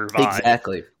to survive.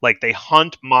 Exactly. Like they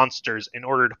hunt monsters in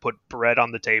order to put bread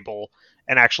on the table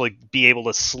and actually be able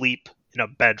to sleep in a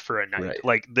bed for a night. Right.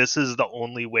 Like this is the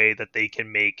only way that they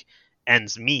can make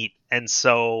ends meet. And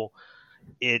so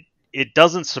it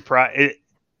doesn't surprise.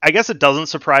 I guess it doesn't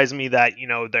surprise me that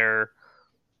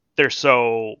they're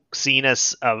so seen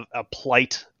as a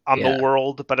plight on the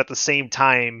world, but at the same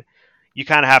time, you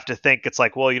kind of have to think it's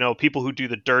like, well, people who do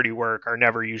the dirty work are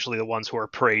never usually the ones who are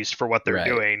praised for what they're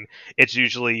doing. It's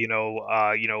usually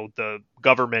the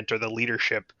government or the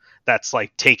leadership that's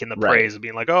like taking the praise of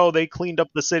being like, oh, they cleaned up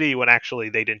the city, when actually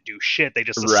they didn't do shit. They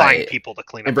just assigned people to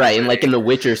clean up the city. And like in the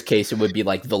Witcher's case, it would be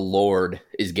like the Lord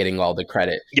is getting all the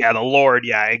credit. Yeah, the Lord.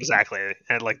 Yeah, exactly.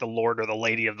 And like the Lord or the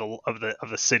lady of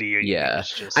the city. Yeah,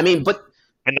 just, I mean, but.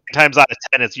 And 9 times out of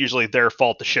 10, it's usually their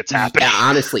fault the shit's happening. Yeah,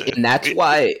 honestly, and that's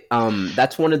why.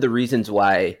 That's one of the reasons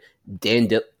why in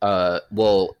the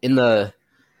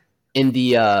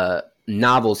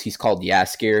novels he's called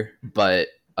Jaskier, but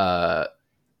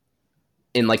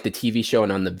in like the TV show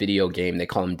and on the video game they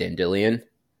call him Dandelion.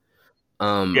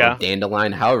 or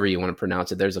Dandelion, however you want to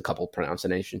pronounce it. There's a couple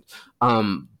pronunciations.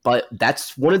 But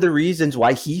that's one of the reasons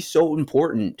why he's so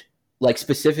important, like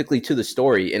specifically to the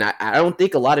story. And I don't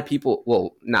think a lot of people,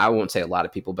 well, no, I won't say a lot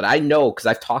of people, but I know, because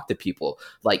I've talked to people,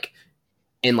 like,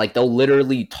 and like they'll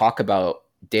literally talk about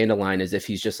Dandelion as if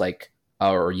he's just like,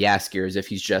 or Jaskier as if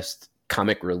he's just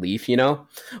comic relief, you know?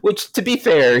 Which, to be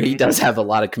fair, he does have a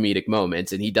lot of comedic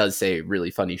moments, and he does say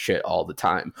really funny shit all the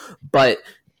time. But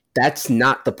that's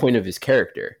not the point of his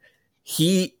character.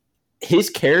 The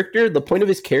point of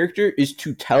his character is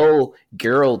to tell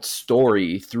Geralt's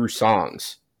story through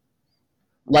songs.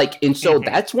 Like, and so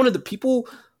that's one of the people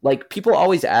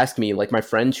always ask me, like my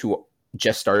friends who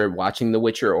just started watching The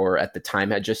Witcher, or at the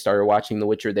time had just started watching The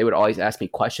Witcher, they would always ask me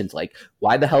questions like,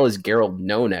 why the hell is Geralt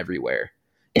known everywhere?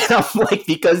 And I'm like,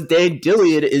 because Dan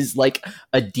Gillian is like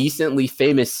a decently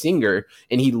famous singer,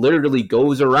 and he literally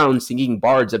goes around singing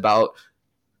bards about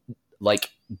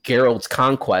like Geralt's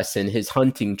conquests and his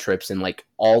hunting trips and like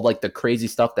all like the crazy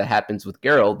stuff that happens with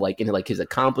Geralt, like in like his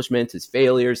accomplishments, his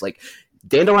failures. Like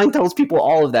Dandelion tells people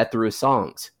all of that through his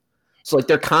songs. So like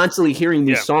they're constantly hearing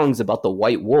these songs about the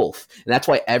White Wolf, and that's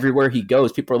why everywhere he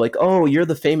goes, people are like, "Oh, you're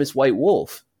the famous White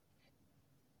Wolf."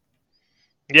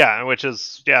 Yeah, which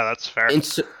is that's fair. And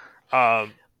so,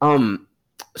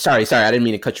 sorry, I didn't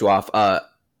mean to cut you off.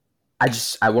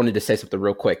 I wanted to say something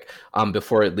real quick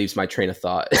before it leaves my train of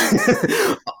thought.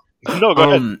 No,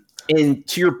 go ahead. And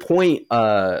to your point,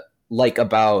 like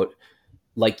about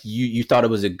like you thought it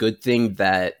was a good thing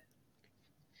that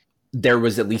there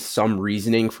was at least some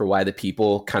reasoning for why the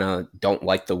people kind of don't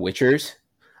like the Witchers.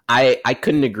 I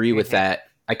couldn't agree with that.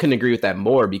 I couldn't agree with that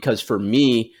more, because for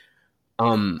me,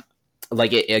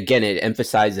 like it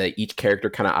emphasized that each character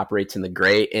kind of operates in the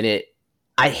gray, and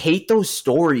I hate those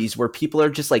stories where people are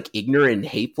just like ignorant and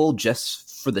hateful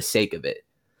just for the sake of it.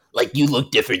 Like, you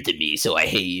look different to me, so I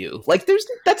hate you. Like, that's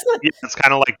not. Yeah, it's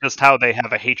kind of like just how they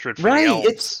have a hatred for the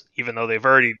elves, even though they've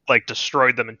already like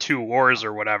destroyed them in 2 wars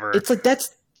or whatever. It's like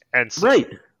that's so right.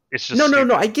 It's just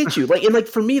no. I get you. Like, and like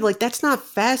for me, like that's not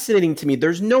fascinating to me.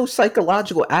 There's no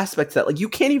psychological aspect to that. Like, you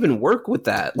can't even work with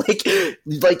that. Like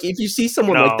if you see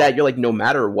someone like that, you're like, no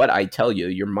matter what I tell you,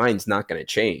 your mind's not going to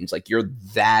change. Like, you're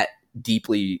that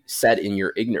deeply set in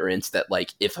your ignorance that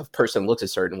like if a person looks a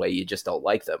certain way, you just don't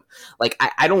like them. Like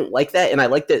I don't like that, and I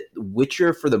like that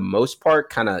Witcher for the most part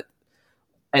kind of,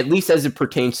 at least as it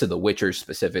pertains to the Witcher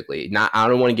specifically. I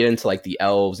don't want to get into like the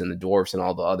elves and the dwarfs and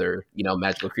all the other,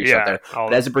 magical creatures out there.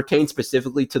 But as it pertains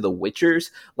specifically to the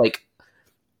Witchers, like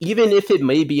even if it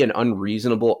may be an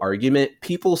unreasonable argument,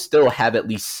 people still have at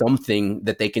least something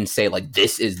that they can say, like,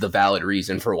 this is the valid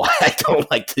reason for why I don't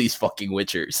like these fucking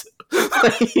Witchers.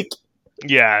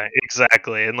 Yeah,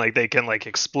 exactly. And like they can like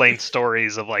explain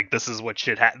stories of like, this is what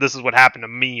this is what happened to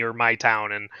me or my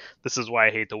town, and this is why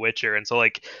I hate The Witcher. And so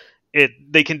like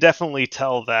they can definitely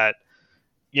tell that,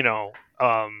 no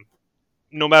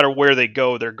matter where they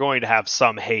go, they're going to have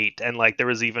some hate. And like there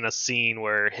was even a scene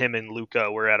where him and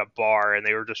Luca were at a bar and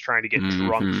they were just trying to get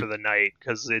drunk for the night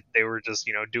because they were just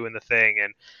doing the thing,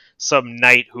 and some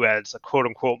knight who has a quote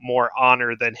unquote more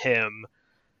honor than him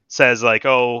says like,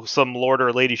 oh, some lord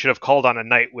or lady should have called on a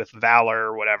knight with valor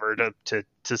or whatever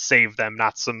to save them,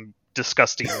 not some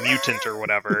disgusting mutant or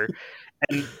whatever.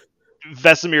 And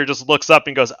Vesemir just looks up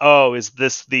and goes, oh, is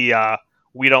this the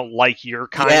we don't like your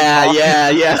kind?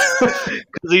 Yeah.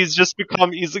 Because he's just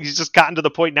gotten to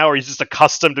the point now where he's just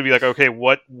accustomed to be like, okay,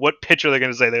 what pitch are they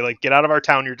going to say? They like, get out of our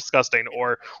town, you're disgusting,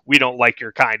 or we don't like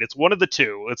your kind. It's one of the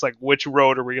two. It's like, which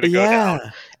road are we going to go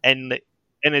down?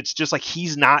 And it's just like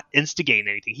he's not instigating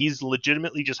anything. He's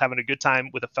legitimately just having a good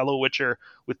time with a fellow Witcher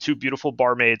with 2 beautiful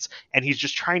barmaids, and he's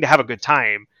just trying to have a good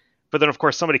time. But then, of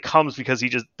course, somebody comes because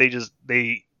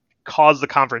they cause the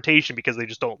confrontation because they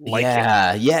just don't like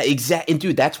it. Yeah, exactly. And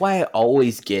dude, that's why I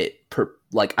always get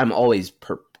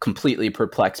completely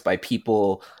perplexed by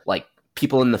people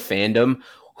in the fandom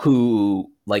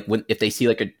who like if they see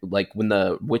when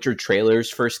the Witcher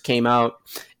trailers first came out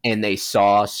and they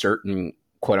saw certain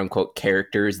quote unquote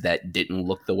characters that didn't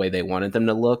look the way they wanted them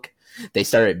to look, they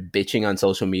started bitching on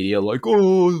social media like,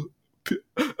 oh,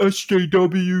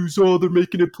 SJWs, they're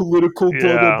making it political,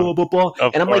 blah blah blah blah blah.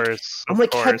 And I'm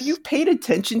like, have you paid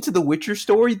attention to the Witcher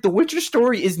story? The Witcher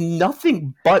story is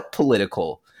nothing but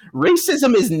political.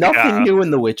 Racism is nothing new in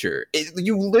The Witcher.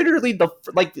 You literally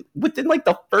within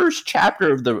the first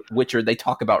chapter of The Witcher, they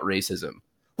talk about racism.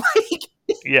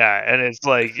 Yeah, and it's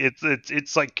like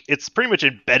it's pretty much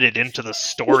embedded into the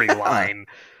storyline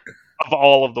of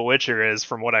all of The Witcher is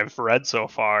from what I've read so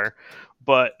far.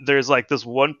 But there's like this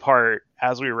one part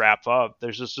as we wrap up.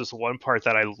 There's just one part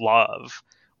that I love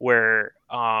where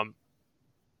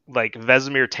like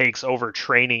Vesemir takes over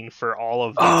training for all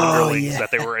of the underlings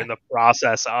that they were in the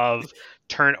process of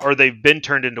they've been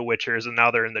turned into witchers, and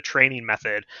now they're in the training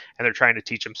method, and they're trying to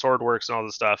teach them sword works and all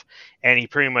this stuff. And he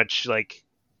pretty much like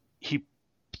he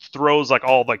throws like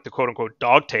all like the quote unquote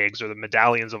dog tags or the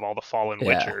medallions of all the fallen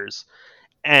witchers,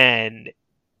 and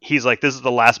he's like, "This is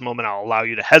the last moment I'll allow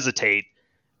you to hesitate."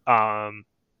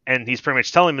 And he's pretty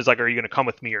much telling him, "Is like, are you going to come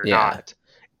with me or not?"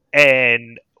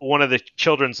 And one of the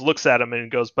children looks at him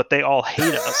and goes, "But they all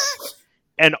hate us."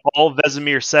 And all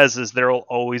Vesemir says is, "There will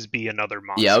always be another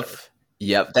monster."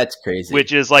 Yep, that's crazy.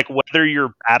 Which is like, whether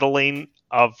you're battling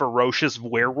a ferocious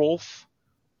werewolf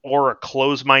or a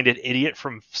closed-minded idiot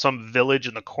from some village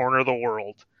in the corner of the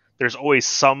world, there's always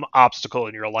some obstacle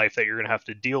in your life that you're going to have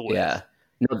to deal with. Yeah.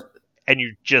 No, and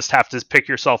you just have to pick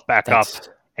yourself back up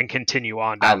and continue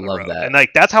on down the road. That. And like,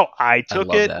 that's how I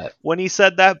took it when he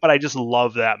said that, but I just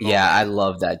love that moment. Yeah, I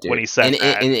love that, dude. When he said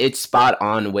that. And it's spot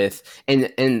on with,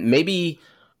 and maybe,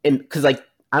 because like,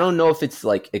 I don't know if it's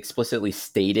like explicitly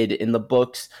stated in the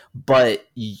books, but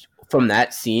from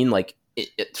that scene, like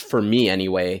for me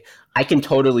anyway, I can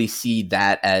totally see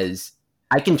that aspect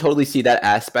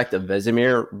of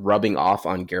Vesemir rubbing off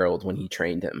on Geralt when he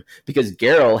trained him, because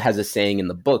Geralt has a saying in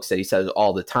the books that he says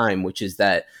all the time, which is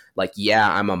that like,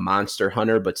 yeah, I'm a monster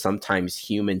hunter, but sometimes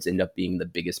humans end up being the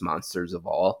biggest monsters of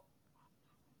all.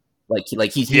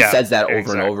 He says that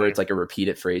over and over. It's like a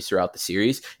repeated phrase throughout the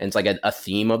series, and it's like a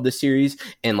theme of the series.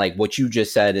 And like what you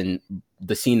just said and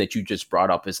the scene that you just brought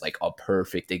up is like a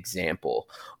perfect example.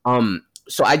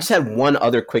 So I just had one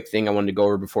other quick thing I wanted to go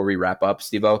over before we wrap up,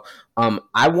 Steve-O.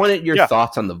 I wanted your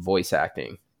thoughts on the voice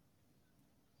acting.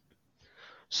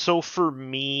 So for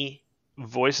me,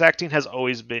 voice acting has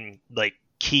always been like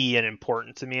key and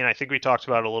important to me, and I think we talked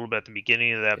about it a little bit at the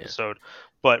beginning of the episode.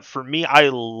 But for me, I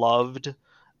loved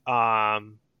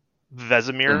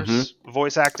Vesemir's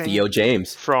voice acting. Theo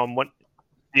James.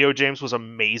 Theo James was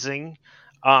amazing.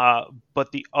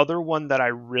 But the other one that I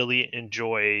really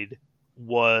enjoyed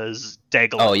was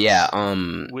Daggerlance. Oh yeah,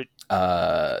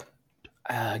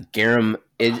 Garam,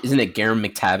 isn't it Garam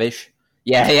McTavish?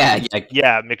 Yeah,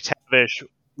 McTavish.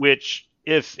 Which,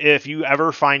 if you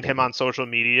ever find him on social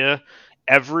media,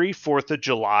 every 4th of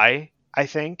July, I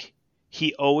think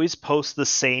he always posts the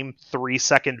same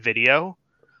 3-second video,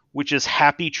 which is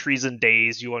 "Happy Treason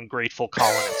Days, you ungrateful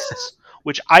colonists."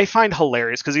 Which I find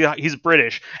hilarious because he's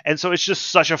British, and so it's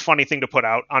just such a funny thing to put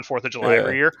out on 4th of July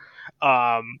every year.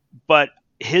 But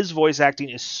his voice acting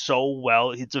is so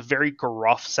well. It's a very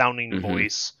gruff sounding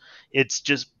voice. It's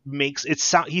just makes it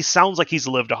sound. He sounds like he's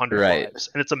lived 100 lives,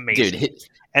 and it's amazing. Dude,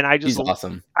 he's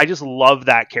awesome. I just love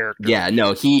that character. Yeah,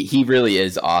 no, he really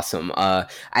is awesome.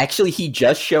 Actually, you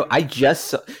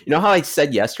know how I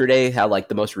said yesterday how like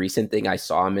the most recent thing I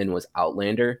saw him in was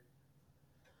Outlander.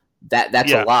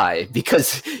 That's a lie,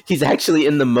 because he's actually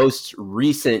in the most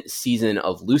recent season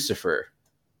of Lucifer.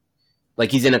 Like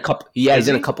he's in a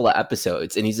couple of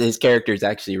episodes, and his character is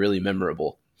actually really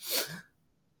memorable.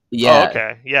 Yeah. Oh,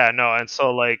 okay. Yeah. No. And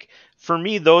so like for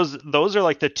me, those are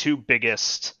like the two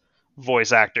biggest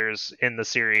voice actors in the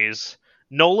series.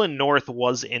 Nolan North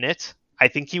was in it. I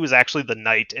think he was actually the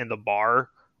knight in the bar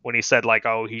when he said like,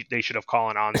 "Oh, they should have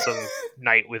called on some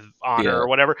knight with honor or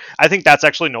whatever." I think that's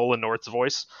actually Nolan North's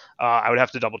voice. I would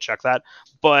have to double check that,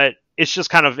 but it's just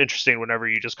kind of interesting whenever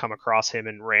you just come across him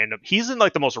in random. He's in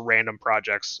like the most random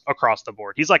projects across the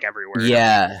board. He's like everywhere.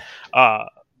 Yeah.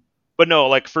 But no,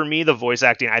 like for me, the voice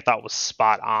acting I thought was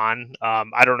spot on.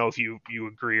 I don't know if you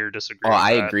agree or disagree. Oh,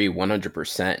 I agree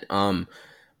 100%.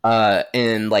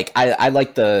 And like I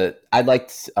liked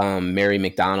Mary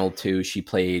McDonnell too. She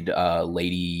played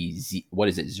Lady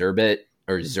Zerbit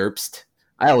or Zerbst.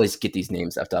 I always get these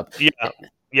names effed up.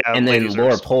 Yeah. And then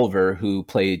Laura Pulver, who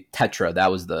played Tetra,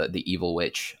 that was the evil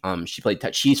witch. She played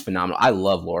Tetra. She's phenomenal. I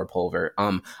love Laura Pulver.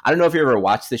 I don't know if you ever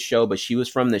watched this show, but she was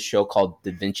from this show called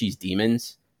Da Vinci's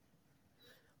Demons.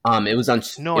 It was on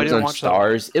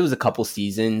Starz. It was a couple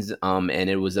seasons, and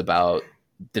it was about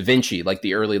Da Vinci, like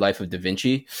the early life of Da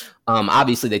Vinci.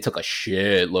 Obviously they took a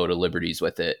shitload of liberties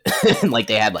with it. Like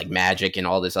they had like magic and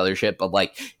all this other shit, but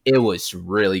like it was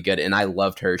really good, and I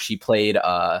loved her. She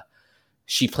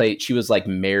was like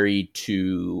married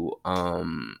to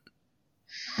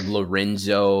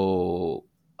Lorenzo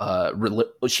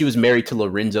she was married to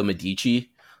Lorenzo Medici.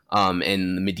 And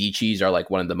the Medicis are like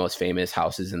one of the most famous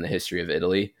houses in the history of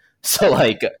Italy. So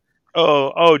like,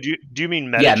 do you mean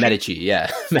Medici? Yeah, Medici.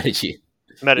 Yeah, Medici.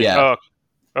 Yeah.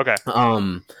 Oh, okay.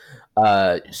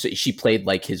 So she played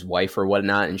like his wife or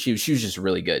whatnot, and she was just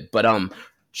really good. But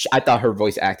I thought her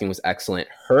voice acting was excellent.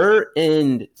 Her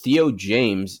and Theo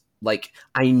James like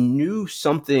I knew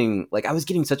something, like I was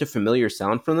getting such a familiar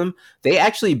sound from them. They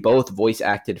actually both voice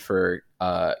acted for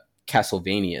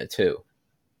Castlevania too.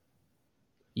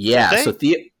 Yeah, so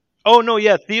Theo. Oh no,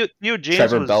 yeah, Theo James,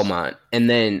 Trevor Belmont, and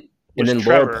then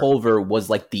Laura Pulver was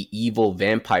like the evil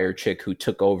vampire chick who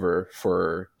took over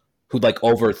who like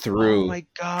overthrew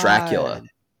Dracula.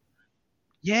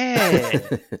 Yeah.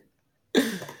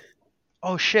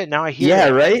 Oh shit! Now I hear. Yeah,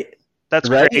 right. That's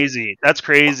crazy. That's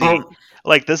crazy.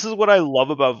 Like, this is what I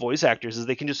love about voice actors is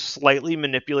they can just slightly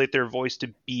manipulate their voice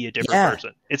to be a different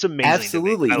person. It's amazing.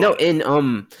 Absolutely. No,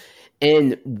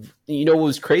 and you know what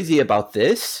was crazy about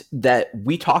this that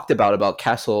we talked about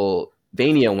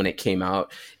Castlevania when it came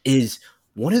out is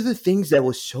one of the things that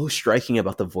was so striking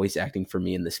about the voice acting for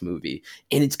me in this movie.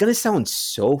 And it's going to sound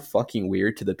so fucking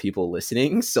weird to the people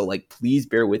listening. So like, please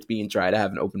bear with me and try to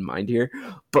have an open mind here.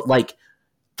 But like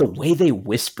the way they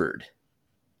whispered,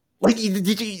 like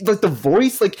the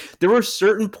voice, like there were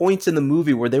certain points in the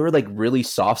movie where they were like really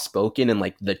soft spoken and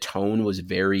like the tone was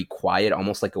very quiet,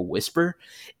 almost like a whisper.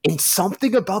 And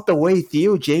something about the way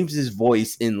Theo James's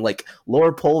voice and like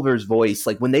Laura Pulver's voice,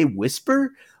 like when they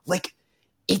whisper, like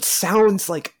it sounds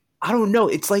like, I don't know,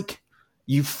 it's like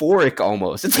euphoric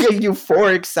almost. It's like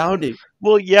euphoric sounding.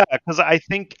 Well, yeah, because I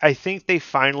think they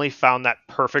finally found that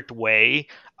perfect way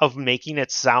of making it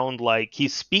sound like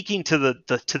he's speaking to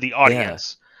the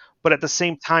audience. Yeah. But at the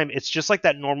same time, it's just like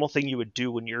that normal thing you would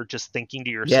do when you're just thinking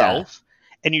to yourself,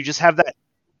 and you just have that,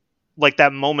 like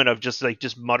that moment of just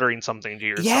muttering something to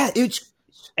yourself. Yeah,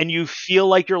 and you feel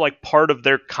like you're like part of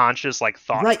their conscious like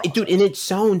thought. Right, process. Dude, and it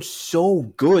sounds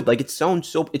so good. Like it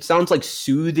sounds like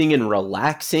soothing and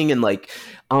relaxing, and like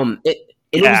it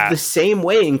was the same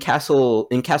way in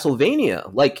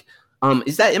Castlevania. Like am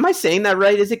I saying that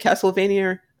right? Is it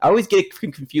Castlevania? I always get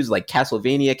confused, like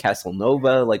Castlevania,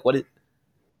 Castlnova, like what it.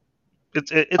 It's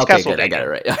okay, good. I got it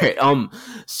right. All right.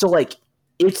 So like,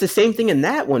 it's the same thing in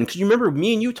that one because you remember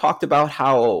me and you talked about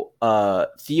how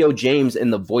Theo James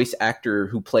and the voice actor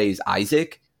who plays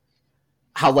Isaac,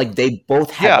 how like they both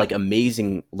had like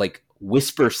amazing like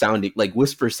whisper sounding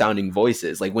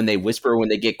voices. Like when they whisper, when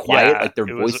they get quiet, like their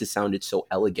voices sounded so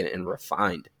elegant and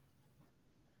refined.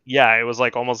 Yeah, it was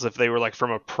like almost if they were like from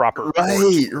a proper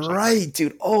right,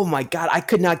 dude. Oh my god, I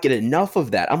could not get enough of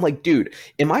that. I'm like, dude,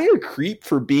 am I a creep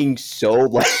for being so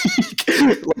like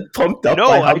pumped up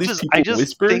by how these people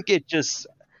whisper? I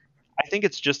think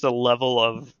it's just a level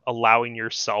of allowing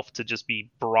yourself to just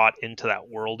be brought into that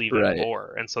world even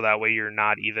more, and so that way you're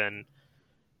not even.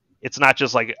 It's not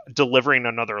just like delivering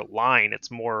another line; it's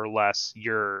more or less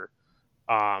you're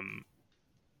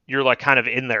like kind of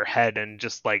in their head and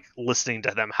just like listening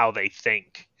to them how they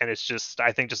think, and it's just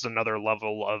I think just another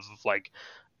level of like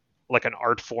an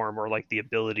art form or like the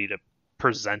ability to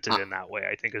present it in that way.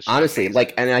 I think is honestly amazing.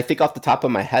 Like, and I think off the top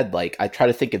of my head, like I try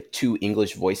to think of two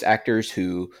English voice actors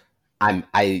whose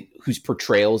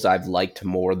portrayals I've liked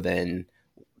more than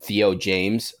Theo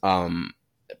James,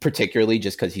 particularly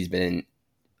just because he's been in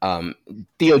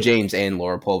Theo James and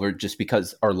Laura Pulver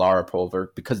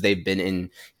because they've been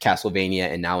in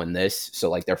Castlevania and now in this,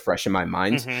 so like they're fresh in my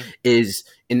mind. Is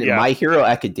in My Hero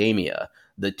Academia,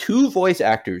 the two voice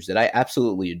actors that I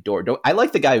absolutely adore. I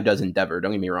like the guy who does Endeavor,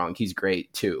 don't get me wrong, he's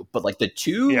great too, but like the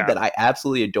two that I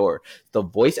absolutely adore, the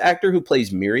voice actor who plays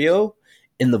Mirio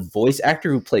and the voice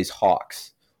actor who plays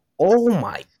Hawks. Oh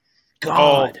my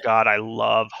God. Oh God, I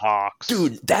love Hawks.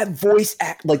 Dude, that voice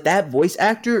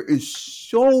actor is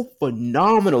so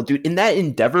phenomenal, dude. In that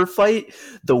Endeavor fight,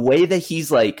 the way that he's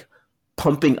like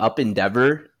pumping up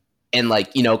Endeavor and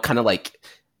like, you know, kind of like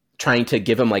trying to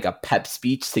give him like a pep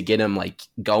speech to get him like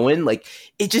going, like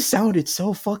it just sounded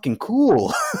so fucking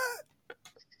cool.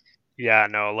 Yeah,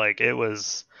 no, like it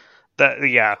was that.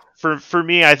 Yeah, for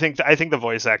me, I think the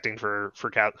voice acting for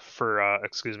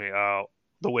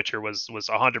The Witcher was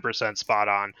 100% spot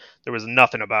on. There was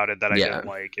nothing about it that I didn't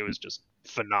like. It was just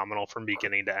phenomenal from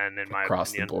beginning to end in my opinion.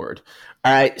 Across the board.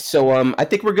 All right, so I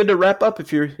think we're good to wrap up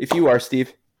if you are,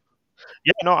 Steve.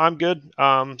 Yeah, no, I'm good.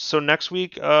 So next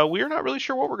week, we are not really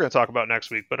sure what we're going to talk about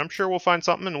next week, but I'm sure we'll find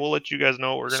something and we'll let you guys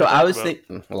know what we're going to talk about. So I was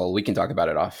thinking, well, we can talk about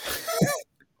it off.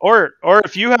 or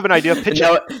if you have an idea, pitch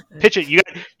it. You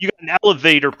got an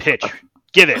elevator pitch.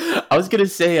 Give it. I was going to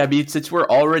say, I mean, since we're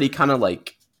already kind of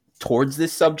like towards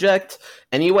this subject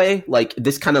anyway, like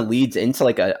this kind of leads into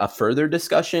like a further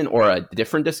discussion or a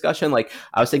different discussion. Like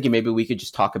I was thinking maybe we could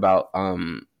just talk about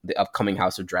the upcoming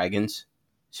House of Dragons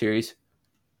series.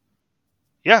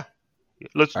 Yeah,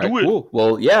 let's do it. Cool.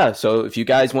 Well, yeah, so if you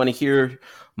guys want to hear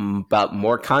about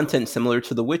more content similar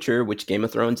to The Witcher, which Game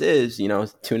of Thrones is, you know,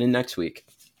 tune in next week.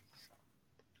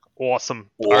 Awesome.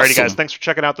 Alrighty, guys. Thanks for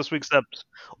checking out this week's episode.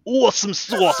 Awesome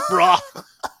sauce, brah.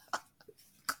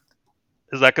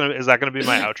 Is that gonna be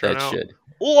my outro now? Should.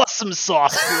 Awesome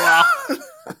sauce, brah.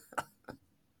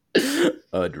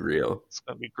 Unreal. It's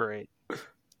gonna be great.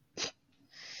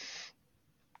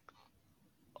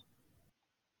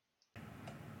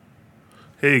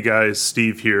 Hey guys,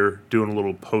 Steve here, doing a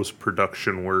little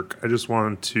post-production work. I just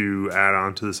wanted to add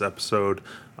on to this episode.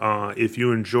 If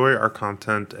you enjoy our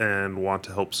content and want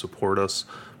to help support us,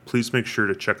 please make sure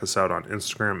to check us out on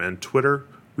Instagram and Twitter.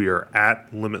 We are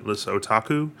at Limitless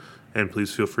Otaku, and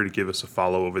please feel free to give us a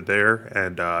follow over there.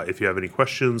 And if you have any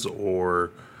questions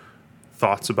or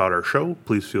thoughts about our show,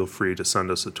 please feel free to send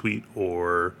us a tweet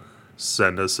or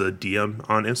send us a DM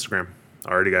on Instagram.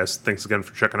 Alrighty, guys. Thanks again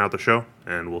for checking out the show,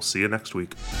 and we'll see you next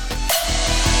week.